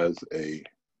has a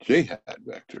j-hat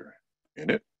vector in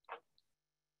it.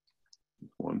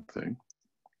 One thing.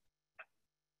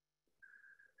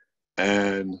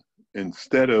 And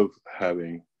instead of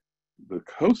having the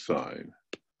cosine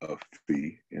of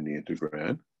phi in the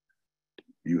integrand,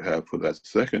 you have for that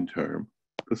second term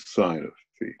the sine of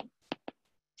phi.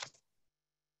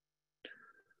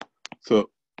 So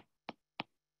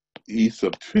e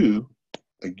sub 2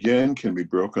 again can be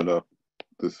broken up.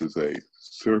 This is a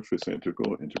surface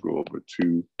integral over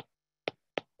two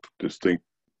distinct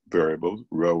variables,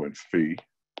 rho and phi.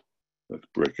 Let's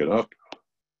break it up.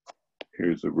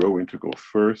 Here's the rho integral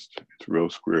first. It's rho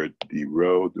squared d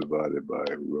rho divided by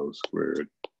rho squared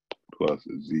plus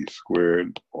z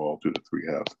squared, all to the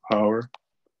 3/2 power.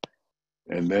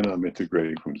 And then I'm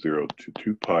integrating from 0 to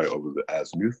 2 pi over the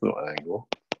azimuthal angle,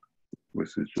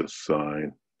 which is just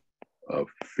sine of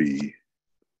phi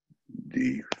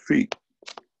d phi.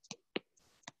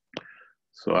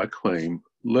 So I claim,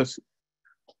 let's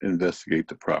investigate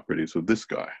the properties of this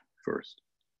guy first.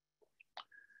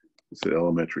 It's an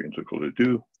elementary integral to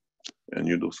do, and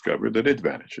you'll discover that it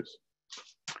vanishes.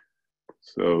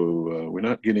 So we're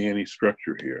not getting any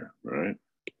structure here, right?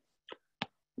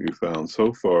 We found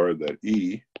so far that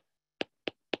the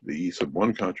e sub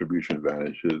 1 contribution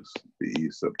vanishes, the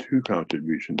e sub 2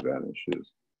 contribution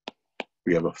vanishes.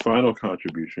 We have a final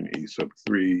contribution, e sub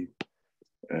 3,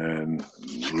 and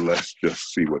let's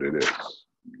just see what it is.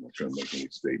 I'm not going to make any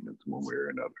statements one way or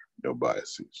another, no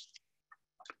biases.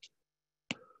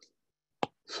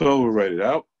 So we'll write it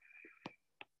out.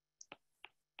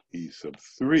 E sub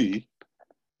 3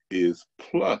 is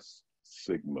plus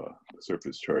sigma, the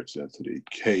surface charge density,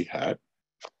 k hat,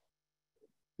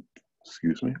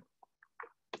 excuse me.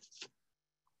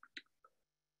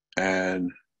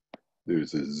 And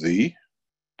there's a z.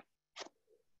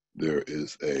 There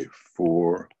is a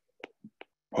 4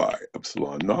 pi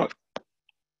epsilon naught.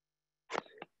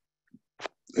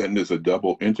 And there's a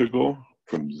double integral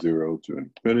from 0 to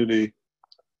infinity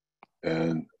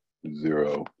and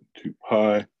 0 to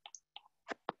pi.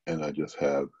 And I just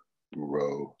have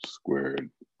rho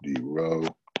squared d rho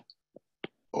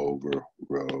over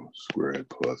rho squared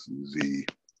plus z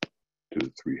to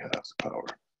the 3/2 power.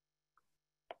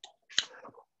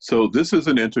 So this is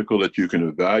an integral that you can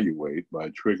evaluate by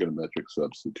trigonometric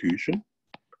substitution,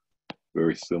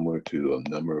 very similar to a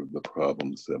number of the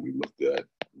problems that we looked at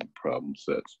in problem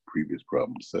sets, previous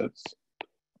problem sets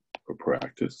for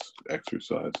practice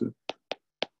exercises.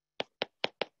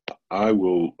 I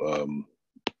will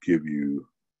give you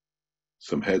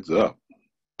some heads up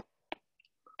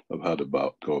of how to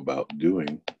go about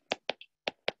doing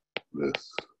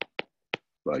this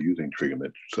by using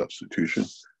trigonometric substitution,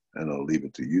 and I'll leave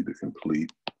it to you to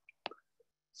complete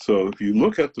So if you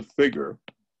look at the figure,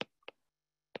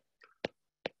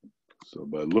 so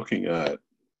by looking at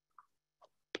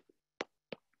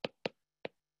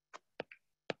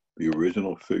the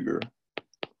original figure,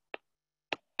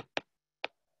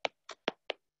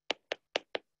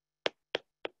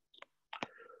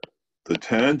 the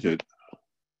tangent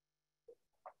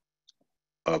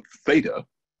of theta,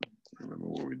 remember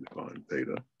where we define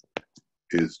theta,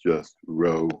 is just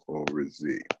rho over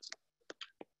z.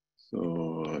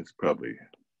 So it's probably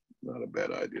not a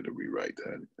bad idea to rewrite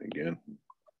that again.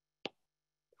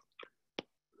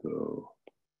 So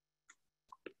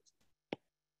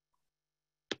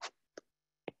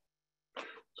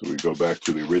we go back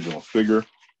to the original figure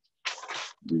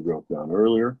we wrote down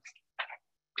earlier.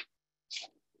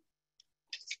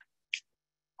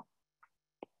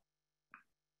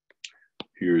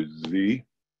 Here's z.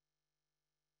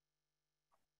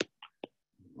 It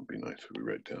would be nice if we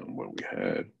write down what we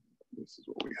had. This is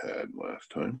what we had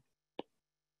last time.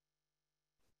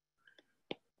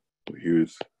 So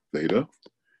here's theta,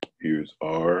 here's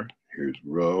r, here's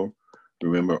rho.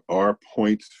 Remember, r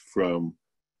points from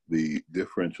the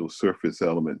differential surface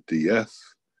element ds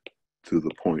to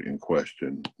the point in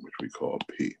question, which we call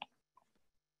P.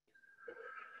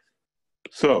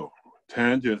 So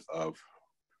tangent of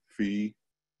phi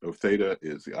of theta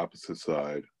is the opposite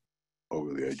side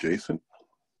over the adjacent.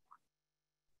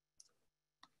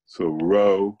 So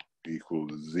rho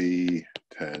equals z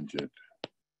tangent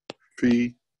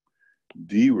phi.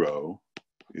 D rho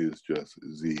is just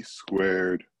z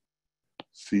squared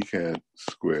secant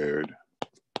squared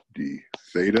d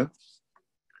theta.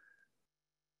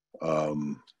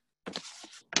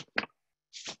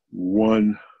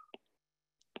 1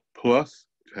 plus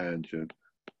tangent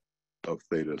of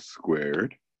theta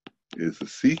squared is the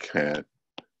secant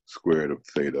squared of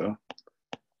theta,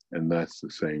 and that's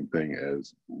the same thing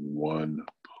as 1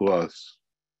 plus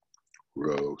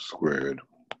rho squared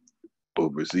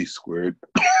over z squared.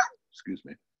 Excuse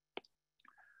me.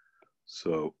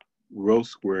 So rho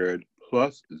squared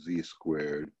plus z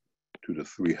squared to the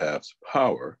 3/2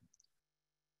 power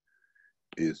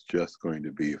is just going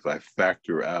to be, if I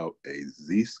factor out a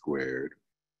z squared,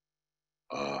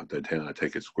 then I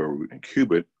take a square root and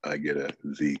cube it, I get a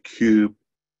z cubed,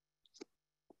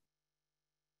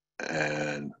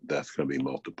 and that's going to be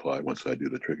multiplied once I do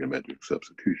the trigonometric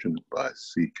substitution by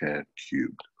secant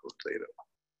cubed of theta.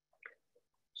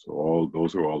 So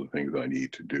those are all the things I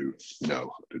need to do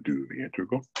now to do the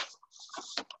integral.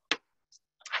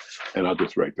 And I'll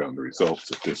just write down the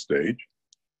results at this stage,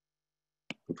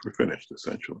 but we're finished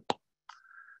essentially.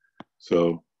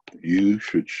 So you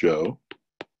should show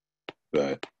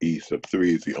that E sub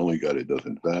 3 is the only guy that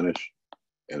doesn't vanish,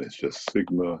 and it's just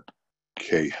sigma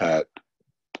k hat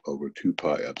over 2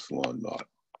 pi epsilon naught.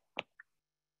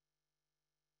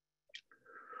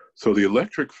 So the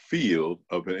electric field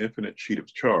of an infinite sheet of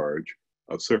charge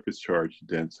of surface charge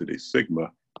density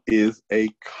sigma is a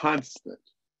constant.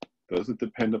 Doesn't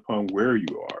depend upon where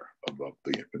you are above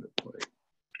the infinite plane.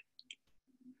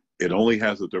 It only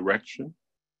has a direction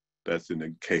that's in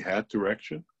the k hat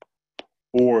direction.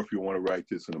 Or if you want to write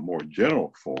this in a more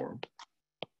general form,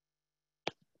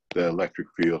 the electric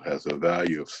field has a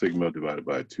value of sigma divided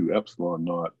by 2 epsilon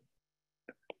naught,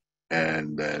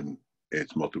 and then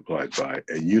it's multiplied by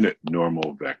a unit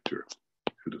normal vector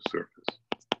to the surface,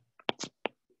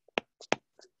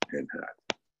 n hat.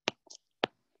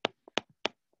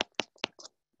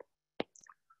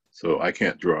 So I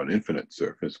can't draw an infinite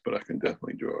surface, but I can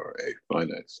definitely draw a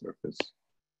finite surface,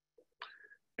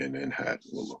 and n hat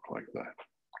will look like that.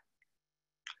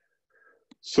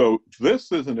 So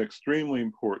this is an extremely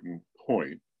important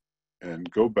point, and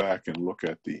go back and look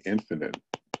at the infinite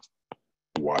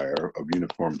wire of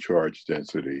uniform charge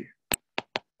density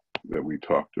that we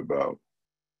talked about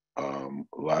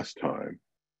last time.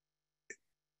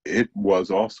 It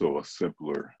was also a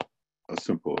simple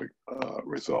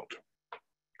result.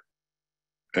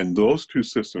 And those two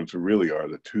systems really are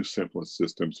the two simplest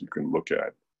systems you can look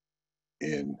at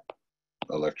in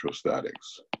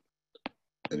electrostatics: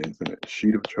 an infinite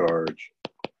sheet of charge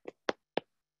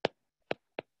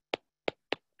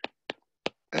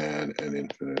and an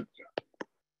infinite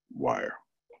wire.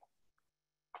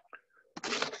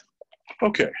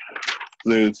 Okay,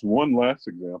 there's one last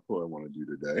example I want to do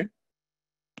today.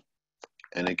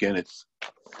 And again,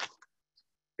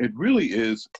 it really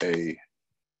is a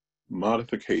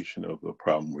modification of the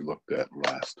problem we looked at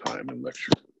last time in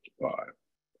lecture 5.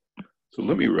 So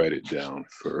let me write it down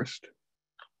first.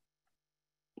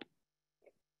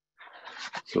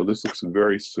 So this looks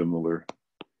very similar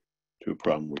to a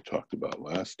problem we talked about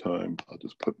last time. I'll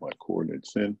just put my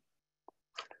coordinates in.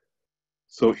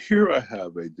 So here I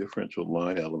have a differential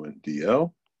line element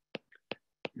dl.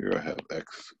 Here I have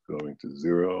x going to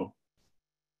 0.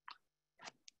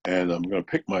 And I'm going to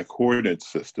pick my coordinate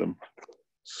system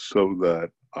so that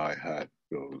I hat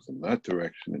goes in that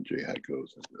direction and j hat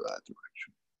goes into that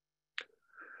direction.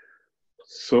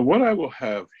 So what I will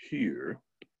have here,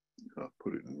 I'll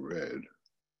put it in red,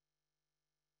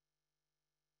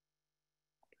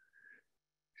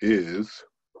 is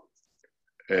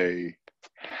a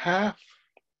half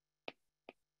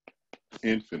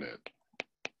infinite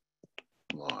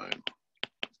line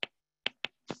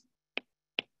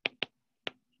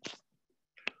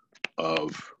of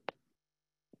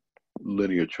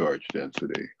linear charge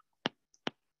density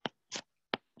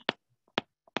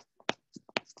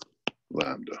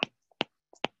lambda.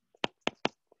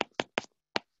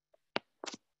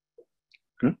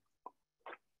 Okay.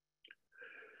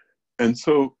 And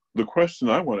so the question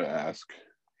I want to ask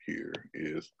here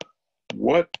is,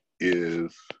 what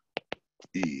is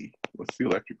E? What's the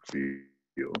electric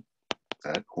field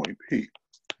at point P?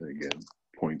 And again,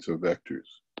 points are vectors.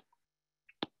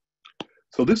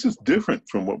 So this is different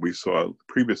from what we saw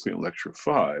previously in lecture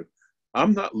 5.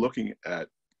 I'm not looking at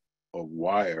a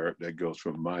wire that goes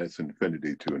from minus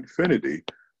infinity to infinity.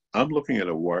 I'm looking at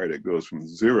a wire that goes from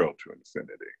 0 to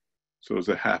infinity. So it's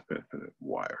a half infinite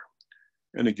wire.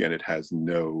 And again, it has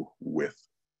no width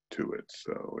to it.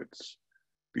 So it's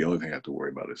the only thing I have to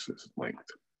worry about is its length.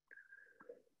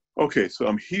 Okay, so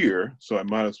I'm here, so I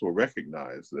might as well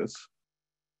recognize this.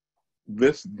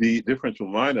 This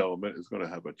differential line element is going to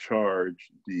have a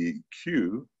charge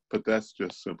dq, but that's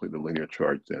just simply the linear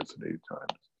charge density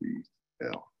times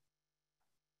dl.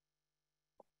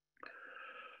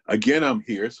 Again, I'm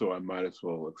here, so I might as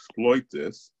well exploit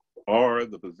this. R,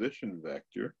 the position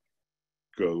vector,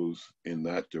 goes in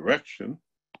that direction,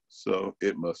 so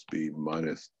it must be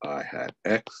minus I hat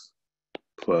x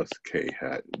plus k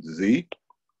hat z.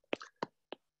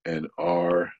 And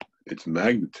R, its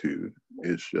magnitude,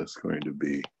 is just going to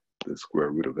be the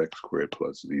square root of x squared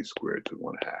plus z squared to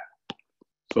 1/2.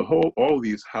 So all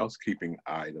these housekeeping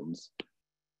items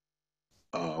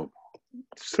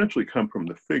essentially come from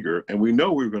the figure, and we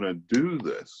know we're going to do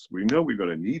this. We know we're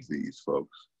going to need these,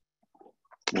 folks,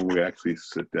 when we actually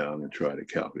sit down and try to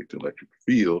calculate the electric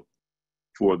field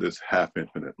for this half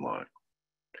infinite line.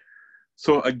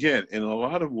 So again, in a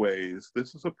lot of ways,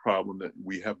 this is a problem that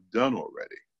we have done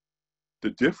already.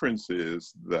 The difference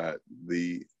is that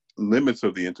the limits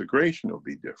of the integration will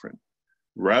be different.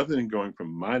 Rather than going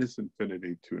from minus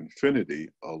infinity to infinity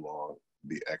along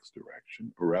the x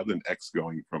direction, or rather than x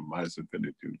going from minus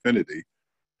infinity to infinity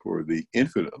for the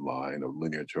infinite line of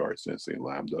linear charge density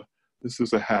lambda, this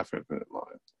is a half infinite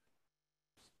line.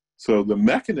 So the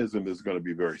mechanism is going to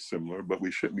be very similar, but we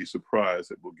shouldn't be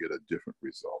surprised that we'll get a different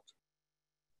result.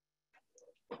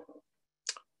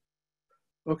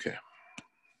 Okay.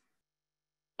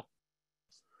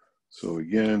 So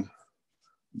again,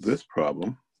 this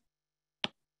problem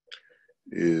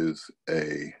is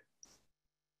a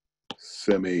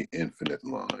semi-infinite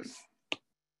line.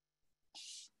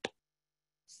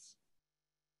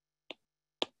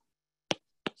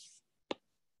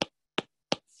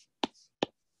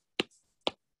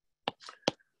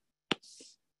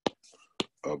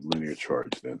 Of linear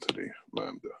charge density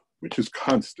lambda, which is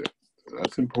constant.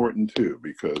 That's important too,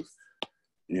 because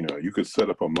you could set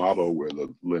up a model where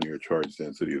the linear charge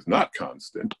density is not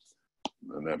constant,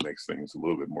 and that makes things a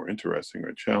little bit more interesting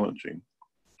or challenging.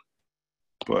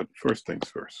 But first things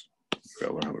first, we've got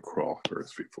to learn how to crawl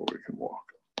first before we can walk.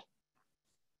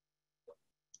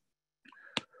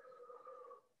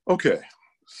 Okay,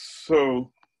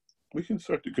 so we can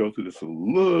start to go through this a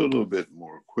little bit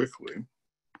more quickly.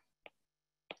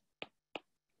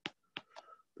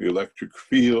 The electric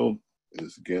field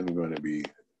is again going to be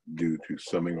due to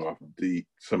summing up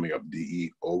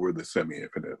dE over the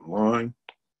semi-infinite line.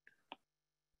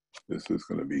 This is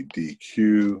going to be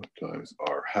dq times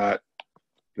r hat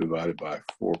divided by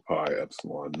 4 pi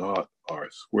epsilon naught r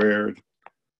squared.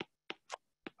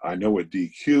 I know what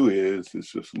dq is.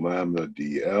 It's just lambda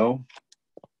dl.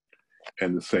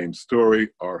 And the same story,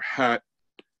 r hat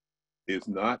is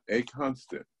not a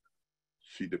constant.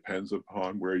 She depends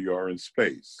upon where you are in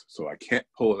space. So I can't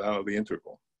pull it out of the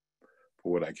integral. But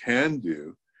what I can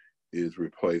do is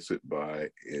replace it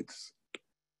by its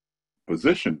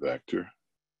position vector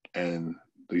and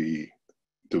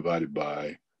divided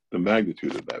by the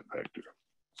magnitude of that vector.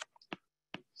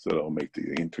 So that'll make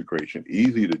the integration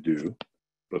easy to do,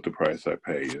 but the price I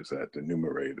pay is that the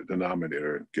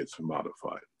denominator gets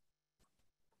modified.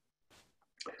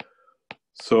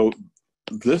 So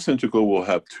this integral will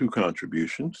have two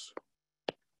contributions.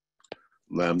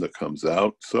 Lambda comes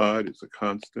outside, it's a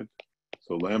constant.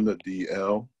 So lambda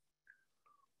dl,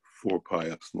 4 pi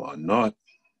epsilon naught.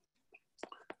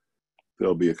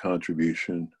 There'll be a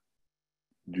contribution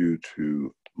due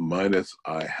to minus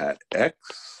I hat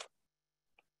x,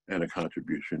 and a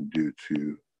contribution due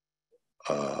to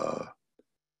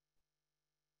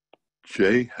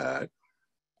j hat.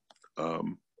 Let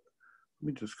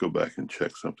me just go back and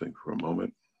check something for a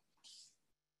moment.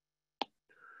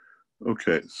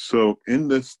 Okay, so in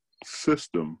this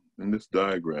system, in this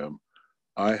diagram,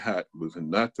 I hat was in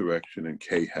that direction and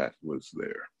k hat was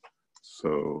there.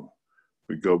 So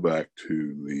we go back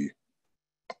to the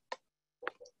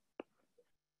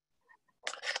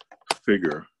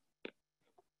figure.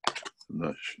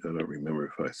 I don't remember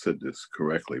if I said this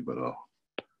correctly, but I'll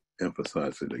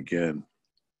emphasize it again.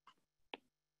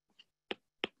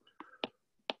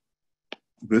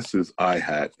 This is I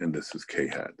hat and this is k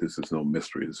hat. This is no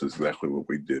mystery. This is exactly what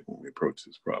we did when we approached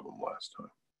this problem last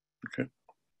time. Okay.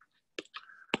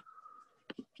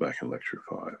 Back in lecture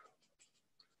 5.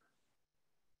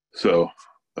 So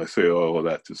I say all of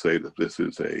that to say that this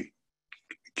is a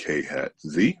k hat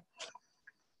z.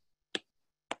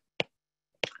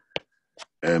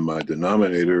 And my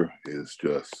denominator is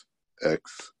just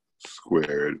x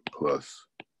squared plus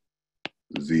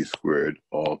z squared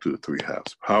all to the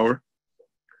 3/2 power.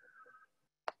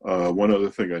 One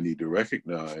other thing I need to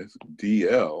recognize,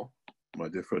 dl, my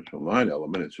differential line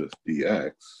element, is just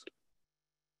dx.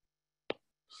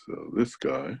 So this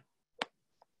guy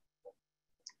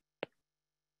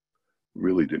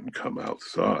really didn't come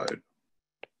outside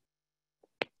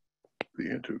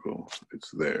the integral. It's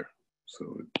there,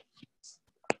 so it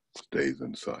stays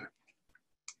inside.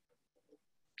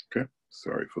 Okay,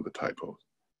 sorry for the typos.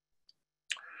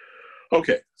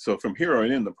 Okay, so from here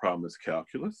on in, the problem is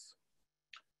calculus.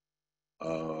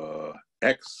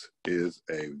 X is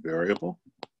a variable.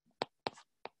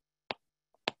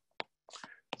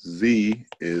 Z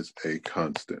is a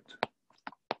constant.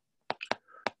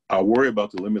 I'll worry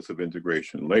about the limits of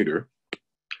integration later.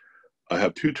 I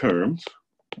have two terms,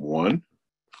 one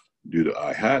due to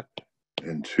I hat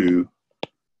and two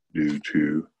due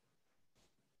to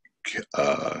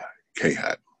k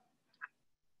hat.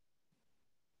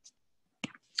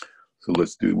 So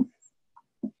let's do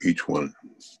each one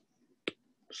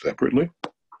separately.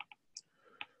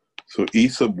 So E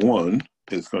sub 1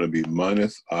 is going to be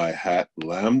minus I hat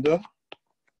lambda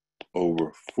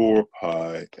over 4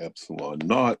 pi epsilon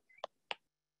naught.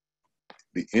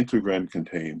 The integrand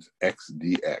contains x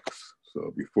dx.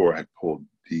 So before I pulled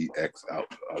dx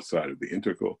outside of the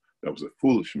integral, that was a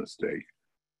foolish mistake.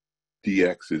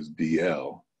 Dx is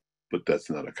dl, but that's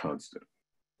not a constant.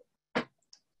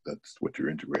 That's what you're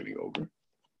integrating over.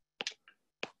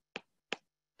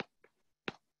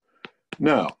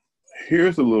 Now,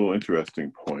 here's a little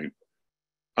interesting point.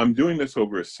 I'm doing this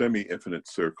over a semi-infinite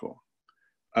circle.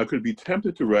 I could be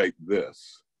tempted to write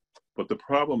this, but the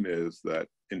problem is that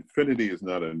infinity is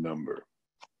not a number.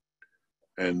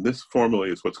 And this formula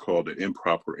is what's called an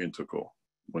improper integral,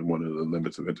 when one of the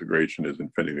limits of integration is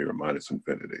infinity or minus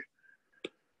infinity.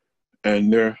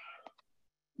 And you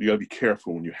gotta be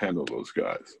careful when you handle those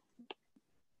guys.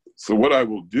 So what I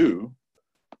will do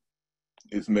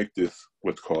is make this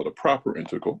what's called a proper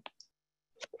integral.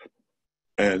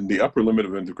 And the upper limit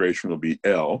of integration will be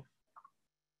L.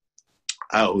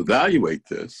 I'll evaluate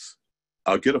this,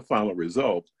 I'll get a final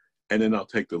result, and then I'll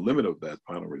take the limit of that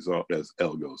final result as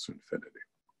L goes to infinity.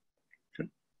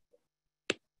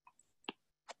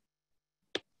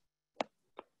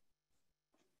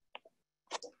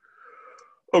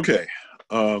 Okay,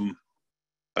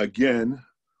 again,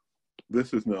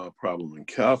 this is now a problem in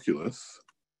calculus.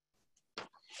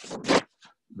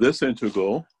 This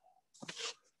integral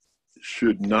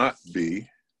should not be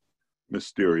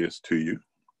mysterious to you.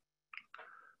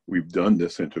 We've done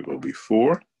this integral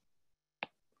before.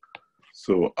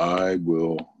 So I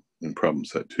will, in problem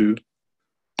set 2,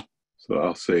 so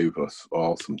I'll save us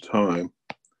all some time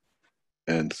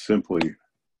and simply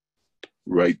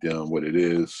write down what it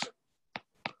is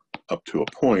up to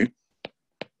a point.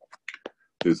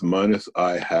 Is minus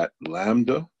I hat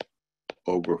lambda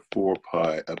over 4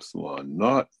 pi epsilon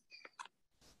naught.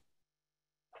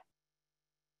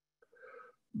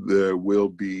 There will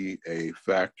be a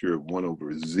factor of 1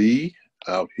 over z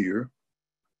out here.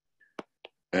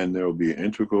 And there will be an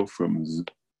integral from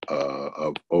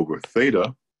over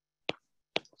theta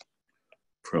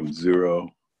from 0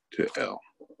 to L.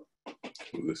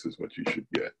 So this is what you should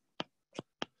get.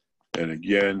 And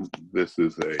again, this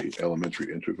is an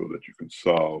elementary integral that you can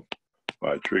solve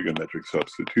by trigonometric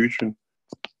substitution.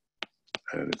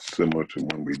 And it's similar to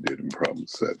one we did in problem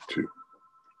set 2.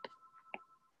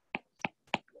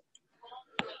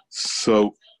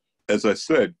 So, as I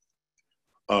said,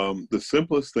 the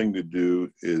simplest thing to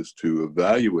do is to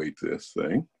evaluate this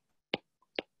thing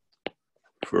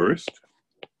first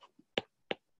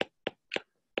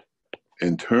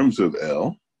in terms of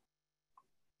L.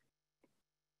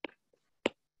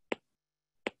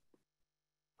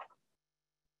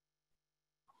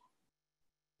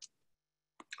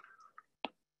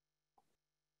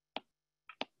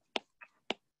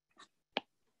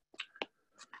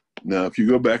 Now, if you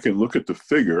go back and look at the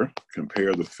figure,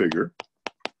 compare the figure,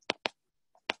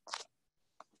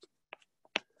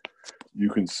 you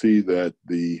can see that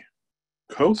the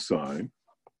cosine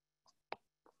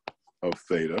of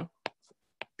theta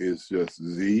is just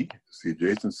z, it's the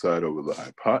adjacent side over the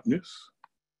hypotenuse,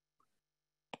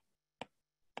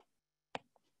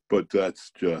 but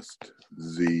that's just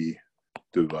z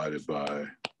divided by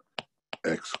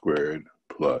x squared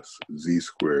plus z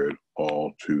squared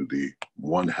all to the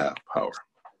 1/2 power.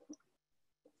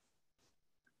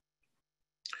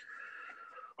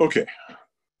 Okay,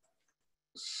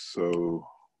 so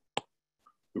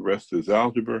the rest is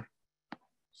algebra.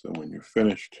 So when you're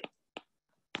finished,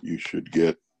 you should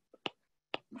get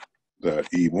that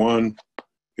E1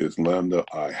 is lambda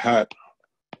I hat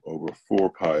over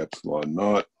 4 pi epsilon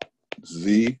naught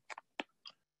z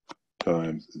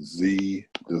times z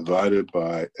divided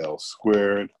by L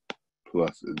squared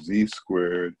plus z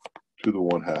squared to the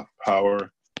 1/2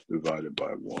 power divided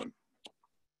by 1.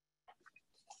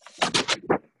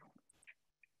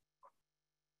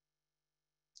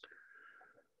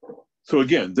 So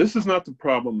again, this is not the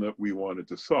problem that we wanted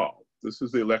to solve. This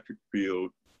is the electric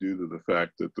field due to the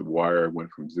fact that the wire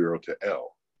went from 0 to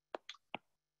L.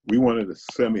 We wanted a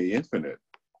semi-infinite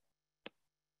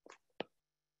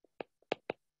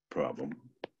problem.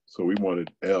 So we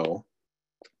wanted L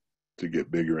to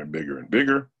get bigger and bigger and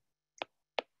bigger.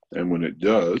 And when it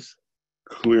does,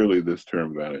 clearly this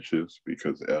term vanishes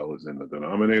because L is in the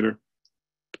denominator.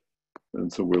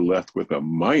 And so we're left with a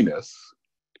minus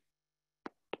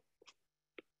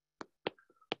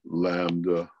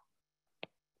lambda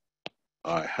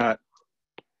I hat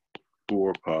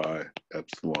 4 pi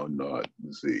epsilon naught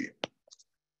z.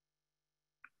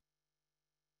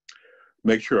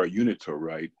 Make sure our units are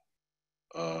right.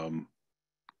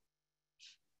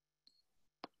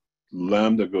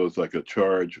 Lambda goes like a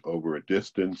charge over a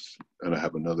distance, and I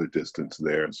have another distance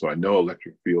there. And so I know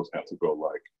electric fields have to go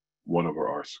like 1 over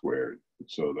r squared.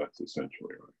 So that's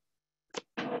essentially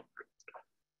right.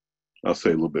 I'll say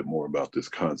a little bit more about this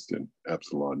constant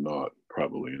epsilon naught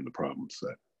probably in the problem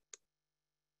set.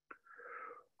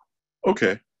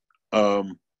 Okay,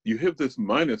 you have this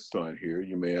minus sign here.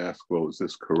 You may ask, well, is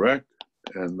this correct?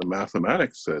 And the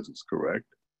mathematics says it's correct.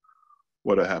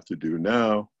 What I have to do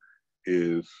now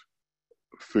is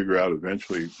figure out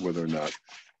eventually whether or not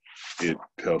it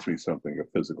tells me something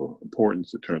of physical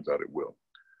importance. It turns out it will.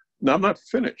 Now, I'm not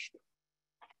finished.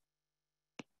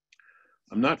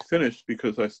 I'm not finished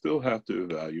because I still have to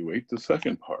evaluate the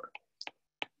second part,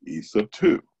 E sub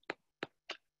 2.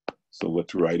 So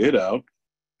let's write it out.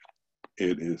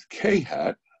 It is k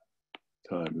hat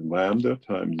times lambda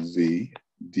times z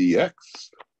dx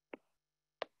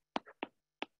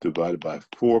divided by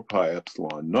 4 pi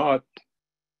epsilon naught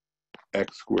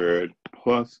x squared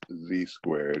plus z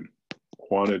squared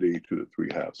quantity to the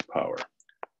 3/2 power.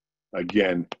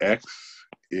 Again, x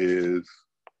is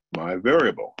my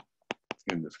variable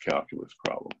in this calculus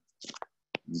problem.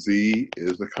 Z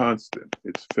is a constant,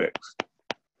 it's fixed.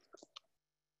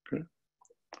 Okay.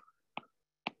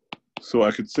 So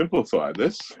I could simplify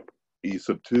this. E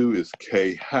sub 2 is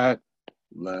k hat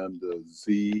lambda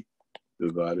z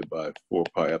divided by 4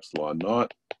 pi epsilon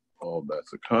naught, all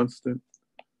that's a constant,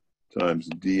 times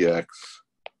dx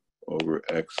over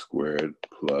x squared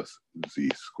plus z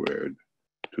squared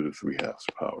to the 3/2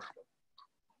 power.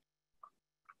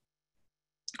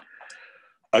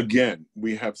 Again,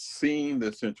 we have seen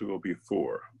this integral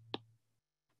before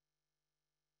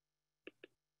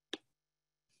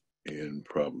in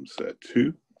problem set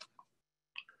 2,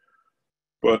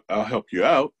 but I'll help you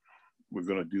out. We're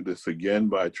going to do this again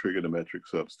by trigonometric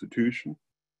substitution.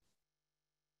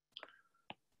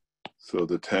 So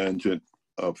the tangent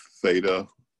of theta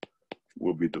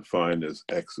will be defined as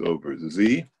x over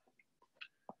z.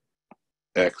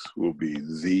 X will be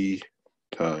z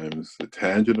times the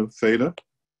tangent of theta.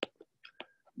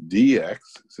 Dx,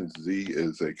 since z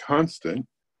is a constant,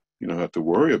 you don't have to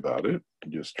worry about it.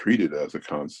 You just treat it as a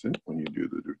constant when you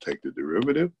take the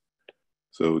derivative.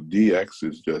 So dx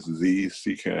is just z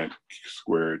secant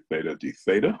squared theta d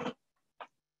theta.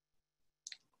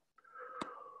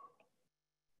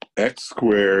 X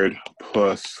squared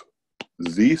plus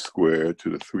z squared to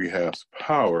the 3/2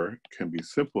 power can be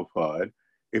simplified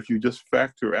if you just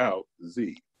factor out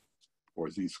z, or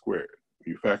z squared. If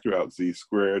you factor out z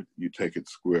squared, you take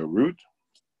its square root.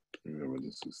 Remember,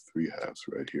 this is 3/2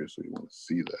 right here, so you want to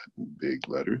see that in big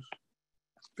letters,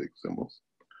 big symbols.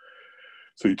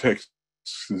 So you take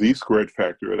z squared,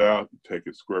 factor it out, you take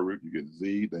its square root, you get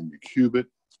z, then you cube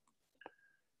it,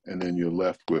 and then you're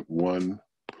left with 1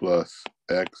 plus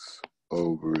x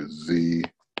over z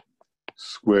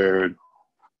squared,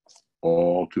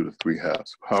 all to the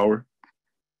 3/2 power.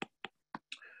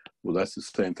 Well, that's the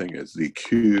same thing as z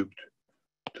cubed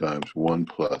times 1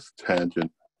 plus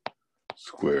tangent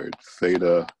squared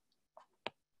theta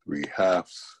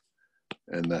 3/2,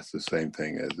 and that's the same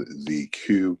thing as z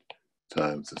cubed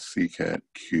times the secant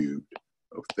cubed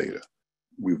of theta.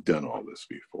 We've done all this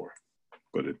before,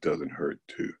 but it doesn't hurt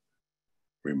to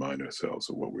remind ourselves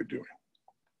of what we're doing.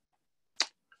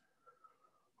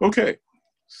 Okay,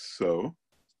 so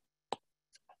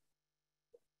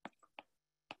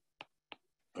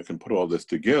I can put all this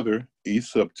together. E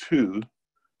sub 2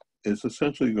 is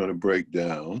essentially going to break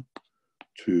down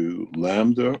to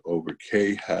lambda over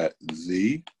k hat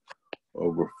z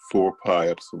over 4 pi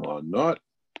epsilon naught.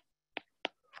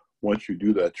 Once you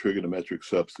do that trigonometric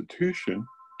substitution,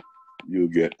 you'll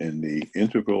get in the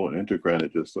integral, and integrand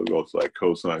it just goes like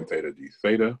cosine theta d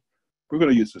theta. We're going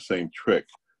to use the same trick.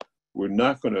 We're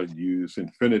not going to use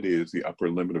infinity as the upper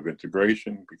limit of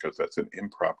integration because that's an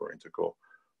improper integral.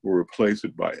 We'll replace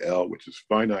it by L, which is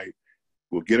finite.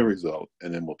 We'll get a result,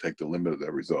 and then we'll take the limit of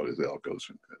that result as L goes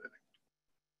to infinity.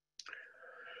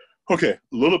 Okay,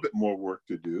 a little bit more work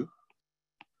to do.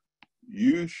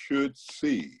 You should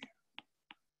see,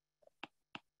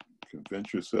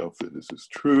 convince yourself that this is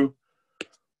true,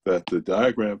 that the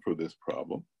diagram for this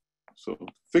problem, so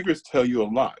figures tell you a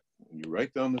lot. When you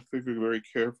write down the figure very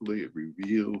carefully, it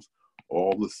reveals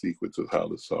all the secrets of how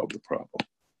to solve the problem,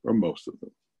 or most of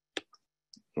them,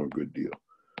 or a good deal.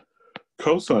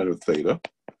 Cosine of theta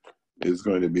is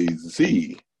going to be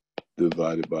z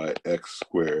divided by x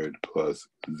squared plus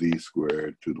z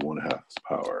squared to the 1/2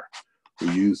 power.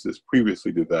 We used this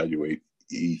previously to evaluate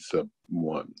E sub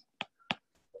 1.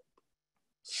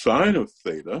 Sine of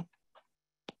theta,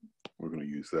 we're going to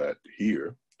use that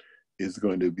here, is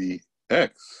going to be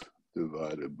x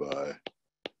divided by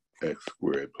x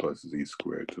squared plus z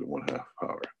squared to the 1/2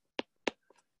 power.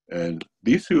 And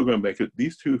these two are going to make it,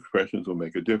 these two expressions will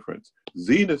make a difference.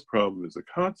 Z in this problem is a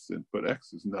constant, but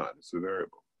x is not, it's a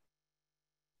variable.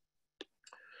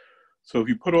 So if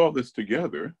you put all this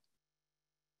together,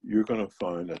 you're going to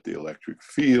find that the electric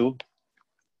field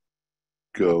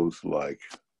goes like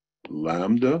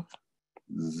lambda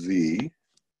z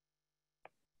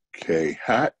k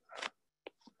hat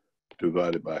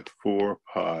divided by 4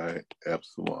 pi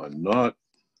epsilon naught.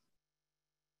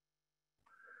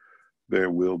 There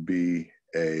will be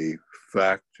a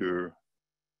factor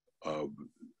of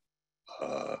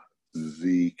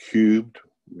z cubed,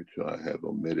 which I have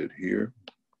omitted here.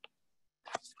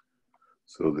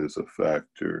 So there's a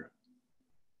factor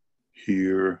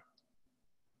here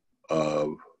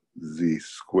of z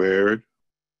squared.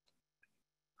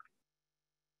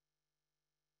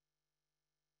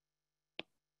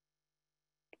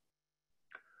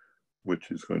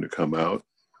 Which is going to come out.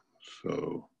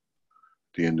 So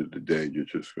at the end of the day, you're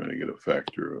just going to get a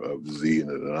factor of z in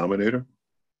the denominator.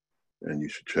 And you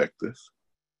should check this.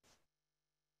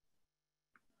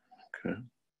 Okay.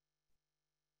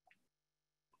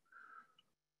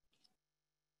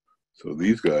 So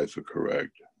these guys are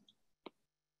correct.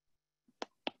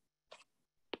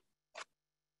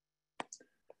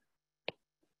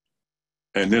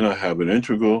 And then I have an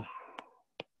integral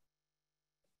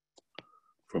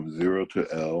from 0 to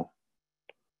L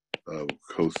of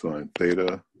cosine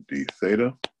theta d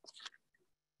theta.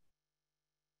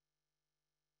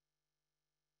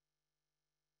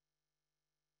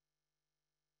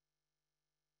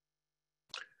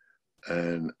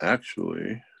 And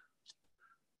actually,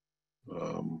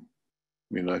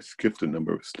 I skipped a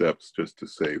number of steps just to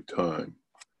save time.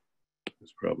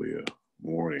 There's probably a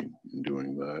warning in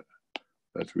doing that.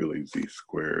 That's really z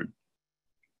squared.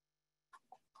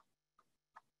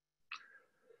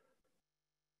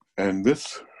 And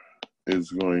this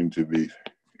is going to be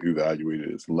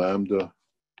evaluated as lambda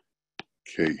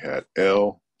k hat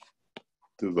L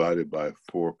divided by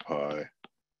 4 pi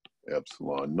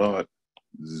epsilon naught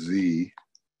z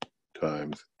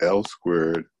times L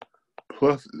squared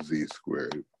plus z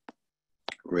squared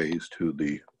raised to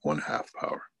the 1/2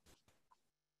 power.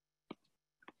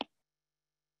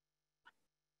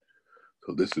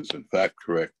 So this is in fact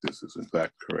correct, this is in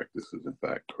fact correct, this is in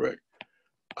fact correct.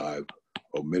 I've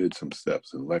omitted some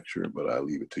steps in lecture, but I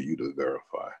leave it to you to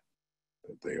verify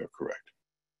that they are correct.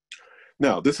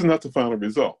 Now, this is not the final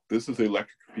result. This is the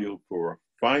electric field for a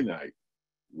finite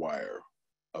wire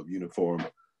of uniform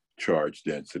charge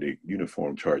density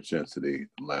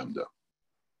lambda.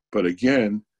 But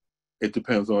again, it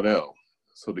depends on L.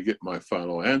 So to get my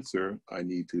final answer, I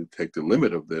need to take the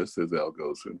limit of this as L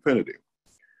goes to infinity.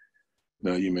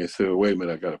 Now you may say, well, wait a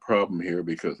minute, I got a problem here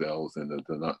because L is in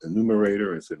the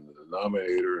numerator, it's in the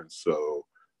denominator, and so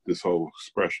this whole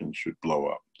expression should blow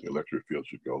up. The electric field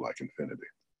should go like infinity.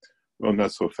 Well,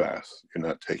 not so fast. You're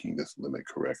not taking this limit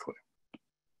correctly.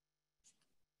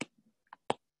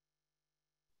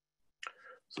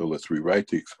 So let's rewrite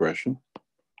the expression.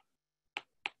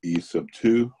 E sub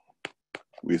 2,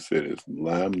 we said is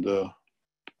lambda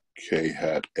k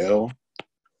hat L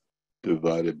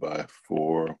divided by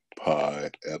 4 pi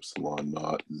epsilon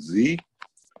naught z.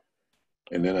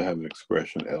 And then I have an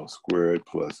expression L squared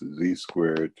plus z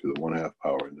squared to the 1/2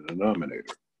 power in the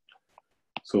denominator.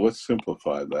 So let's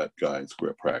simplify that guy in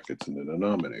square brackets in the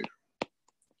denominator.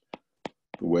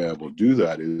 The way I will do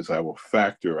that is I will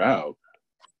factor out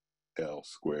L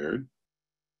squared.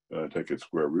 I take its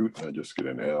square root and I just get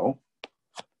an L.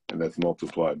 And that's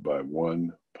multiplied by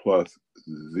 1 plus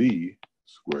z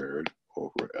squared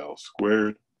over L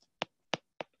squared.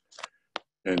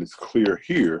 And it's clear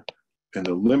here, in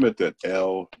the limit that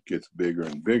L gets bigger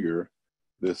and bigger,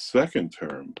 this second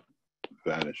term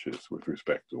vanishes with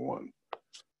respect to 1.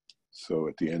 So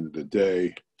at the end of the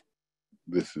day,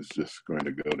 this is just going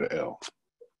to go to L.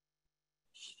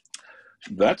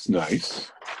 That's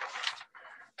nice,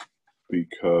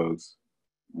 because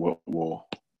what will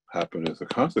happen as a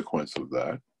consequence of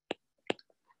that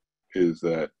is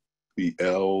that the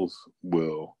L's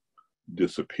will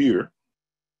disappear,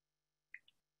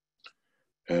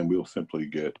 and we'll simply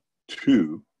get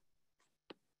 2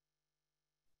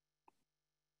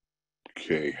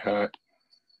 k hat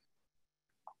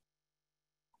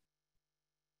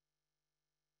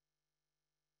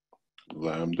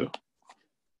lambda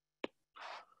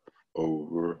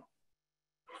over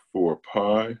 4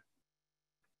 pi.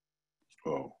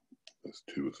 Oh, this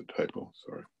 2 is a typo,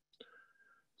 sorry.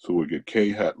 So we get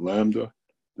k hat lambda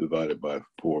divided by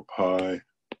 4 pi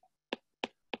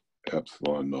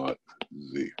epsilon naught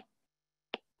z.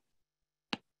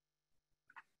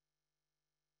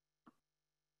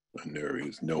 And there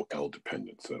is no L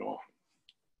dependence at all.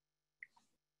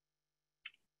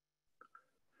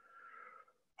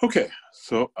 Okay,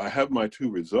 so I have my 2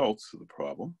 results of the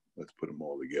problem. Let's put them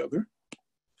all together.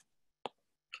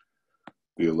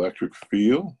 The electric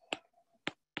field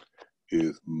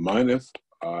is minus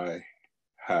I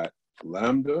hat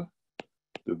lambda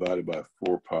divided by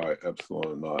 4 pi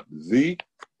epsilon naught z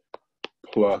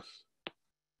plus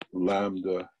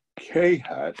lambda k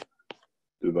hat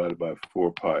divided by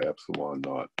 4 pi epsilon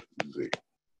naught z.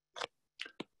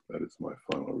 That is my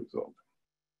final result.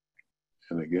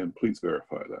 And again, please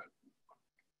verify that.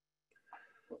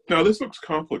 Now this looks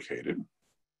complicated.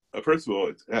 First of all,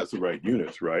 it has the right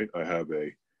units, right? I have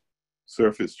a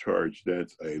surface charge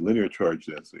density, a linear charge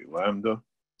density lambda.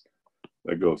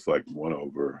 That goes like 1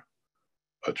 over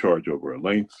a charge over a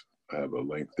length. I have a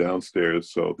length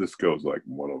downstairs, so this goes like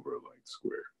 1 over a length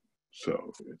squared.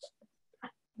 So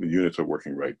the units are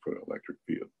working right for an electric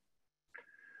field.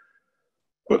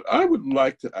 But I would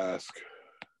like to ask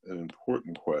an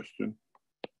important question.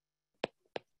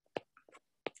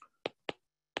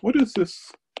 What does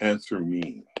this answer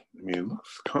mean? I mean, it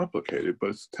looks complicated, but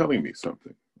it's telling me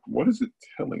something. What is it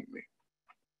telling me?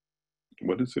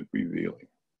 What is it revealing?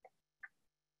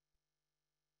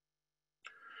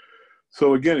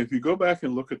 So again, if you go back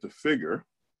and look at the figure,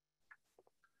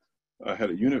 I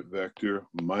had a unit vector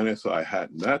minus I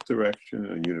hat in that direction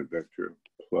and a unit vector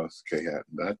plus k hat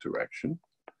in that direction.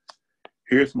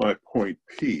 Here's my point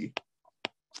P.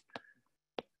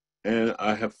 And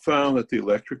I have found that the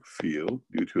electric field,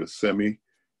 due to a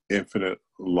semi-infinite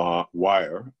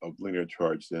wire of linear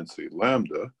charge density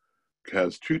lambda,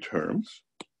 has 2 terms,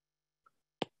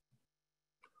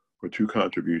 or 2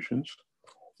 contributions.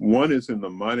 One is in the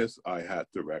minus I hat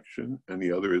direction, and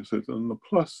the other is in the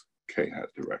plus k hat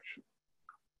direction.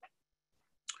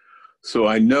 So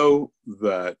I know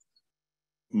that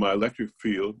my electric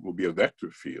field will be a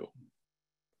vector field.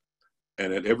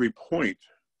 And at every point,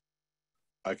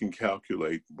 I can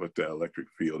calculate what the electric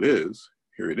field is.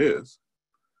 Here it is.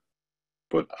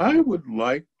 But I would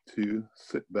like to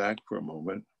sit back for a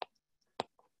moment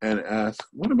and ask,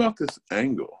 what about this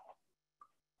angle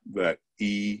that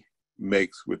E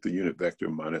makes with the unit vector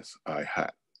minus I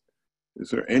hat? Is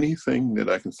there anything that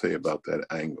I can say about that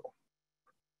angle?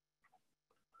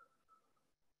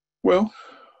 Well,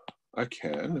 I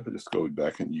can, if I just go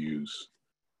back and use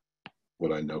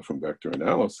what I know from vector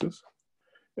analysis.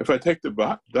 If I take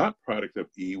the dot product of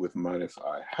E with minus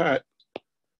I hat,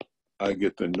 I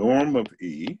get the norm of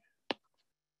E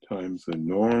times the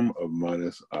norm of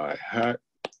minus I hat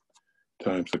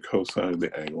times the cosine of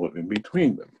the angle in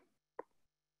between them.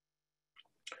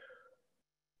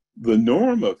 The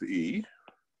norm of E,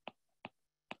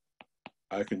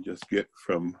 I can just get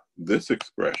from this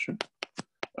expression.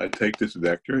 I take this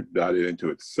vector, dot it into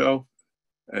itself,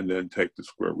 and then take the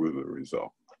square root of the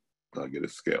result. I'll get a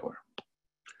scalar.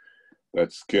 That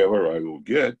scalar I will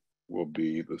get will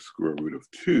be the square root of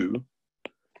 2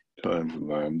 times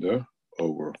lambda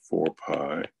over 4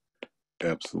 pi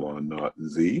epsilon naught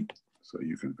z. So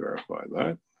you can verify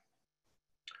that.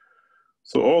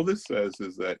 So all this says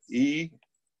is that E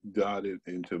dotted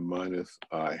into minus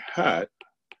I hat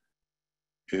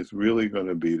is really going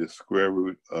to be the square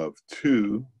root of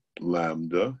 2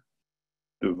 lambda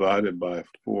divided by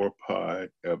 4 pi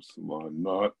epsilon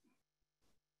naught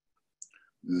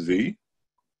z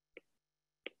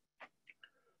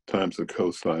times the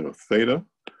cosine of theta.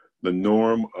 The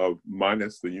norm of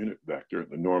minus the unit vector,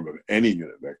 the norm of any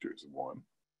unit vector is 1.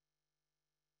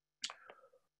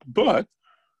 But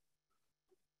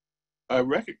I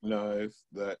recognize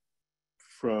that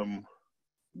from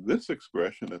this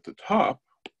expression at the top,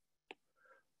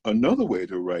 another way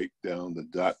to write down the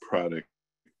dot product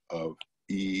of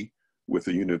E with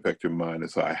the unit vector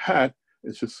minus I hat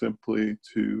is just simply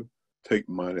to take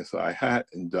minus I hat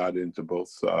and dot into both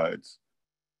sides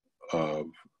of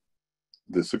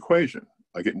this equation.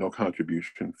 I get no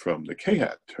contribution from the k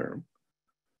hat term.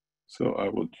 So I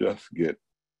will just get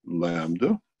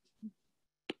lambda.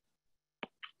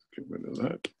 Get rid of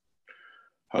that.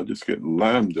 I'll just get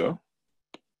lambda.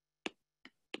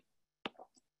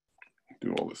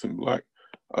 Do all this in black.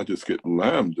 I'll just get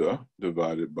lambda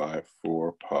divided by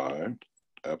 4 pi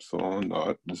epsilon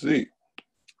naught z.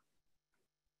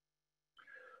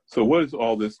 So what is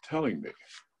all this telling me?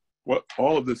 What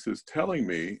all of this is telling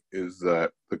me is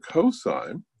that the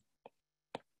cosine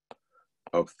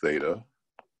of theta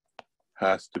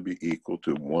has to be equal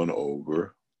to 1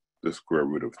 over the square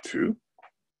root of 2.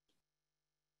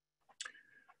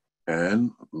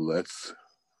 And let's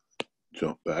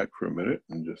jump back for a minute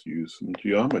and just use some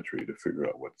geometry to figure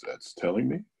out what that's telling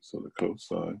me. So the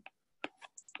cosine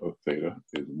of theta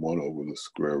is 1 over the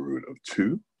square root of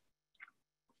 2.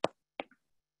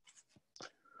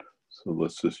 So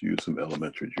let's just use some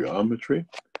elementary geometry.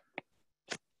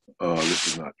 This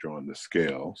is not drawn to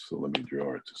scale, so let me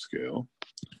draw it to scale.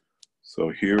 So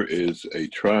here is a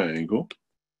triangle.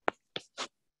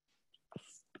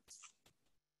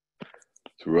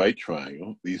 It's a right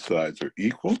triangle. These sides are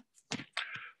equal.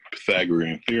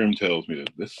 Pythagorean theorem tells me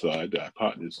that this side, the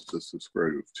hypotenuse, is just the square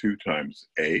root of 2 times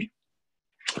a.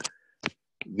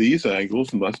 These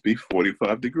angles must be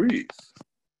 45 degrees.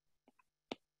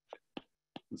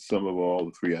 The sum of all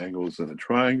the 3 angles in a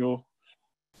triangle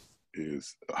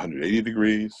is 180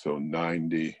 degrees, so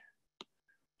 90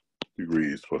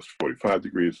 degrees plus 45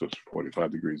 degrees plus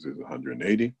 45 degrees is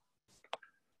 180.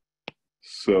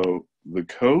 So the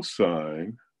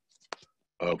cosine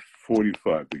of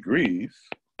 45 degrees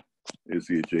is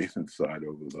the adjacent side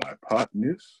over the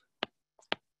hypotenuse.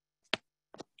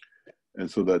 And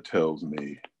so that tells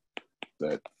me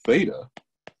that theta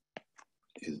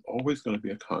is always going to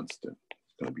be a constant.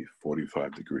 It's going to be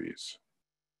 45 degrees.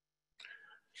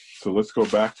 So let's go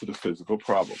back to the physical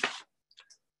problem.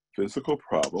 Physical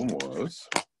problem was,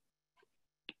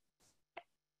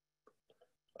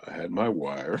 I had my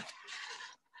wire.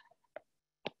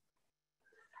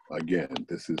 Again,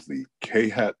 this is the k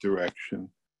hat direction.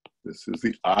 This is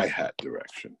the I hat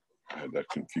direction. I had that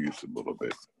confused a little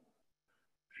bit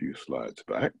a few slides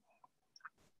back.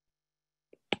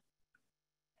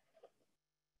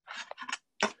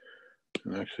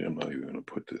 And actually, I'm not even going to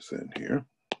put this in here.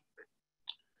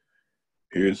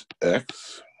 Here's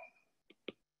X.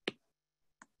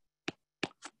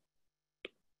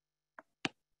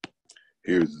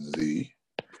 Here's Z.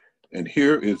 And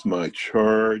here is my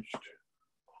charged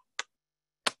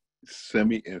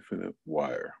semi-infinite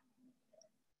wire.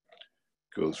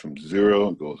 Goes from 0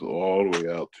 and goes all the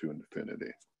way out to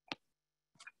infinity.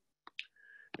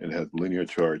 And has linear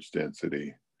charge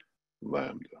density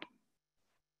lambda.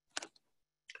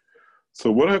 So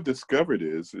what I've discovered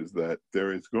is that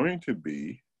there is going to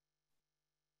be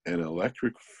an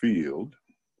electric field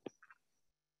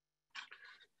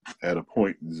at a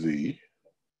point Z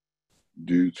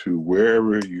due to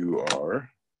wherever you are.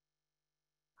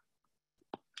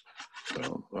 I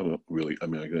don't really, I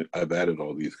mean, I've added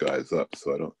all these guys up,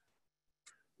 so I don't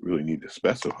really need to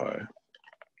specify.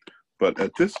 But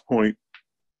at this point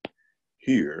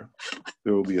here,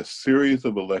 there will be a series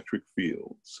of electric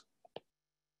fields.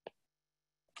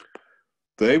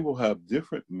 They will have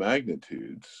different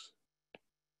magnitudes.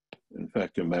 In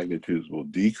fact, the magnitudes will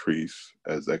decrease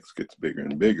as x gets bigger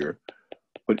and bigger.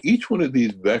 But each one of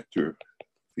these vector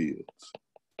fields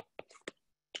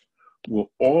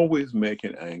will always make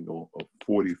an angle of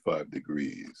 45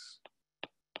 degrees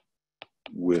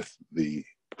with the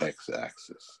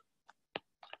x-axis.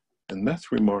 And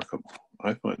that's remarkable.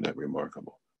 I find that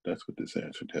remarkable. That's what this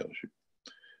answer tells you.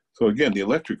 So again, the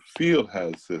electric field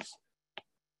has this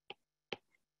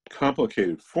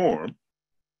complicated form.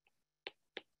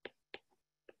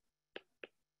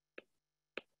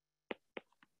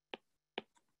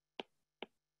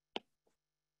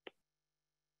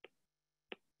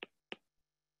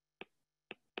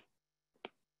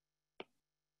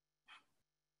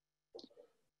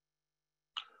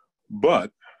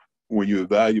 But when you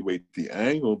evaluate the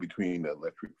angle between the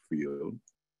electric field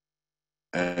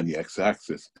and the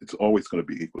x-axis, it's always going to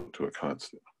be equal to a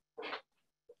constant.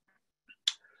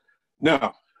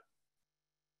 Now,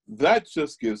 that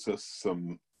just gives us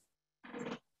some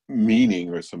meaning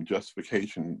or some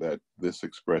justification that this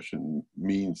expression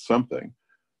means something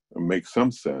or makes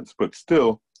some sense, but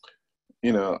still,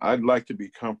 you know, I'd like to be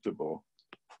comfortable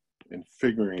in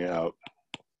figuring out,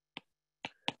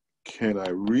 can I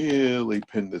really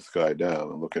pin this guy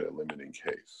down and look at a limiting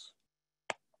case?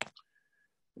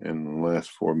 In the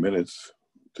last 4 minutes,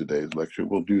 today's lecture,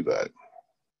 we'll do that.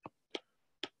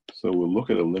 So we'll look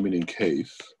at a limiting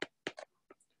case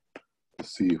to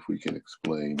see if we can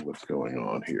explain what's going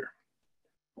on here.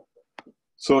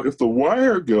 So if the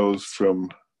wire goes from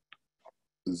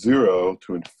 0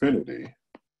 to infinity,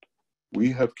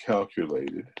 we have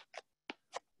calculated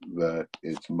that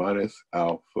it's minus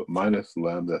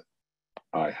lambda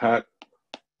I hat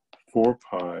 4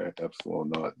 pi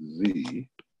epsilon naught z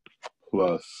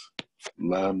plus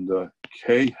lambda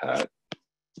k hat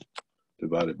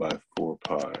divided by 4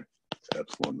 pi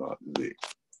epsilon naught z.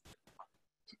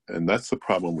 And that's the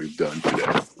problem we've done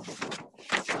today.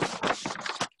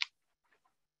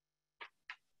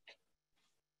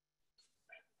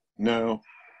 Now,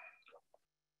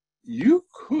 you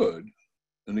could,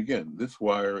 and again, this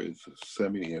wire is a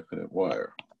semi-infinite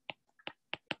wire,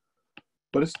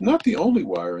 but it's not the only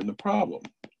wire in the problem,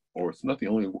 or it's not the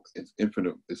only,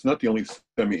 it's not the only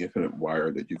semi-infinite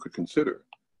wire that you could consider.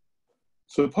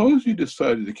 Suppose you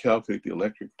decided to calculate the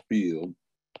electric field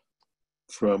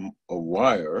from a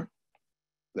wire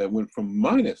that went from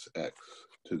minus x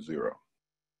to 0.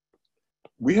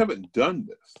 We haven't done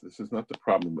this. This is not the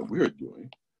problem that we're doing,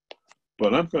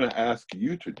 but I'm going to ask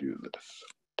you to do this.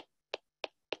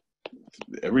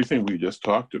 Everything we just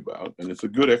talked about, and it's a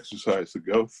good exercise to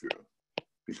go through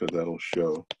because that'll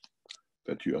show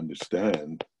that you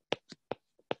understand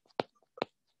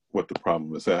what the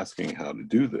problem is asking, how to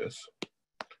do this.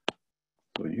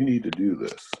 So you need to do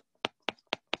this.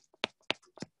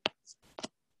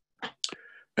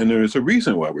 And there is a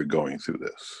reason why we're going through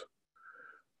this.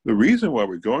 The reason why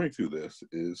we're going through this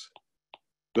is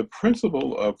the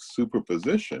principle of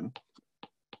superposition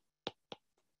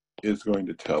is going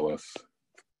to tell us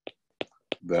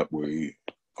that we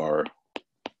are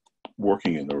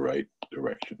working in the right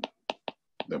direction,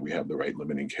 that we have the right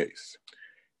limiting case.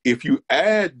 If you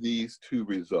add these two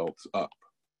results up,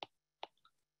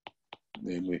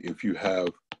 namely if you have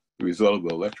the result of the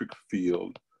electric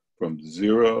field from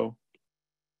 0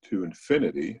 to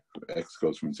infinity, x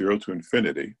goes from 0 to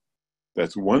infinity,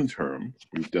 that's one term.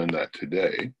 We've done that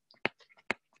today.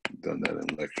 We've done that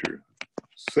in lecture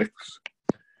 6.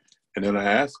 And then I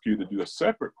ask you to do a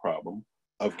separate problem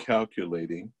of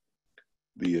calculating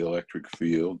the electric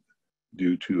field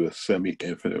due to a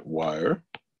semi-infinite wire.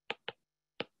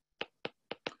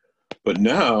 But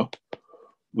now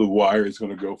the wire is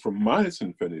going to go from minus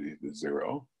infinity to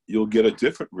 0. You'll get a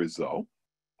different result.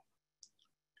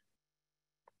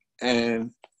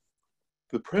 And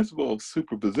the principle of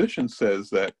superposition says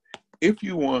that if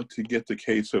you want to get the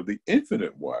case of the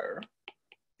infinite wire,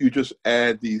 you just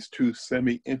add these two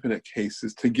semi-infinite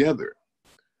cases together,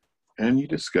 and you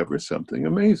discover something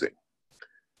amazing.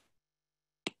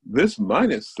 This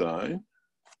minus sign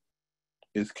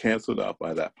is canceled out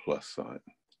by that plus sign.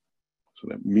 So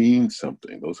that means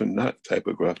something. Those are not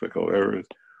typographical errors,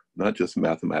 not just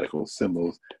mathematical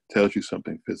symbols. It tells you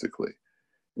something physically.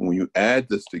 And when you add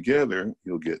this together,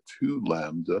 you'll get 2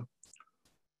 lambda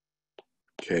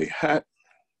k hat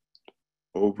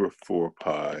over 4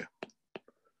 pi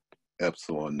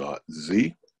epsilon naught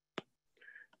z.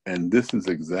 And this is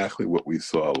exactly what we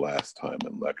saw last time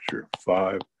in lecture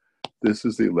 5. This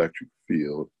is the electric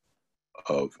field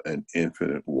of an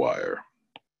infinite wire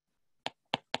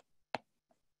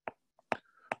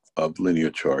of linear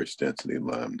charge density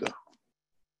lambda.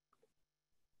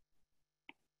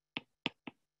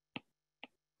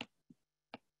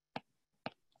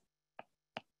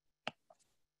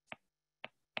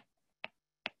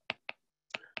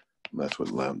 And that's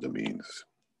what lambda means.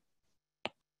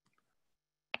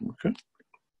 Okay.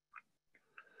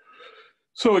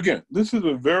 So again, this is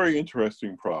a very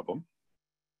interesting problem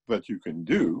that you can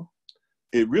do.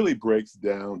 It really breaks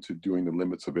down to doing the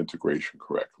limits of integration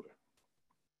correctly.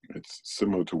 It's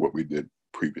similar to what we did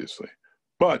previously.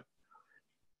 But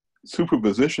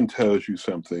superposition tells you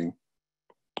something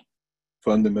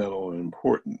fundamental and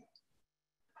important.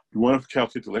 You want to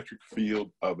calculate the electric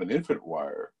field of an infinite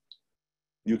wire.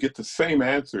 You get the same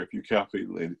answer if you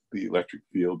calculate the electric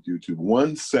field due to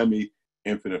one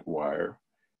semi-infinite wire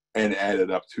and add it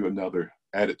to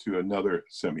another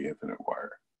semi-infinite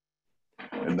wire.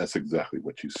 And that's exactly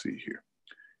what you see here.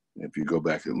 If you go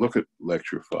back and look at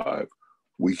lecture 5,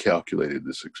 we calculated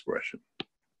this expression.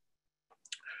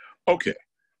 Okay,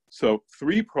 so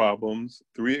 3 problems,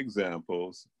 3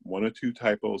 examples, 1 or 2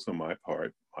 typos on my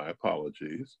part, my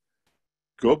apologies.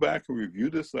 Go back and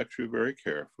review this lecture very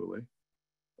carefully.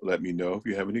 Let me know if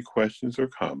you have any questions or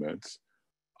comments.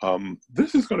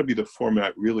 This is going to be the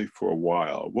format really for a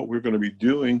while. What we're going to be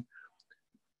doing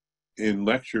in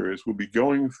lecture is we'll be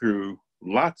going through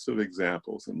lots of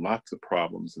examples and lots of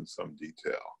problems in some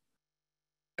detail.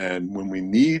 And when we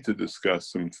need to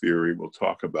discuss some theory, we'll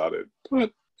talk about it,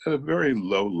 but at a very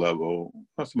low level,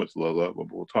 not so much low level,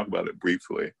 but we'll talk about it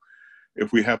briefly.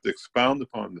 If we have to expound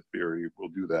upon the theory, we'll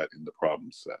do that in the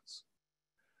problem sets.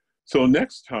 So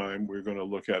next time, we're going to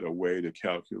look at a way to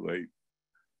calculate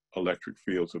electric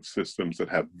fields of systems that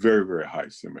have very, very high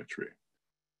symmetry.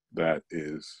 That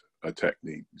is a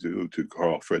technique due to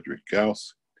Carl Friedrich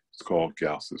Gauss. It's called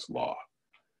Gauss's law.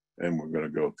 And we're going to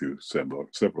go through several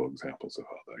examples of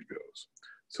how that goes.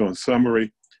 So in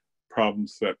summary, problem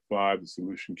set 5, the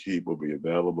solution key will be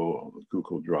available on the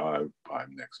Google Drive by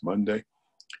next Monday.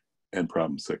 And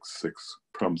problem set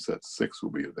 6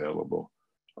 will be available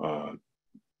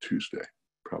Tuesday,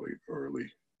 probably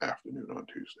early afternoon on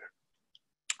Tuesday.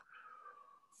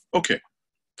 Okay,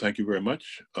 thank you very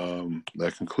much.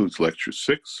 That concludes lecture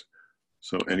 6.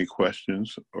 So any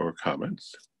questions or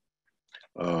comments?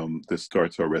 This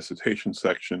starts our recitation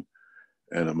section,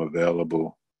 and I'm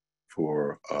available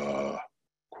for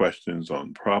questions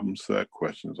on problem set,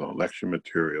 questions on lecture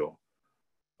material,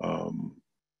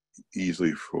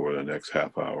 easily for the next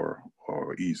half hour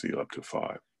or easily up to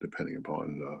 5, depending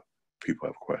upon people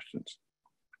have questions.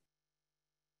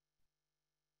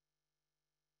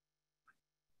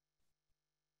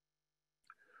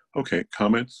 Okay,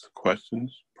 comments,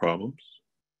 questions, problems?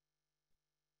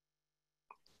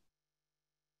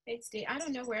 Hey, Steve, I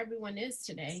don't know where everyone is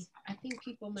today. I think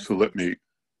people must. So let me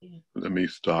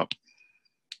stop.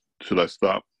 Should I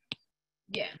stop?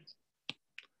 Yeah.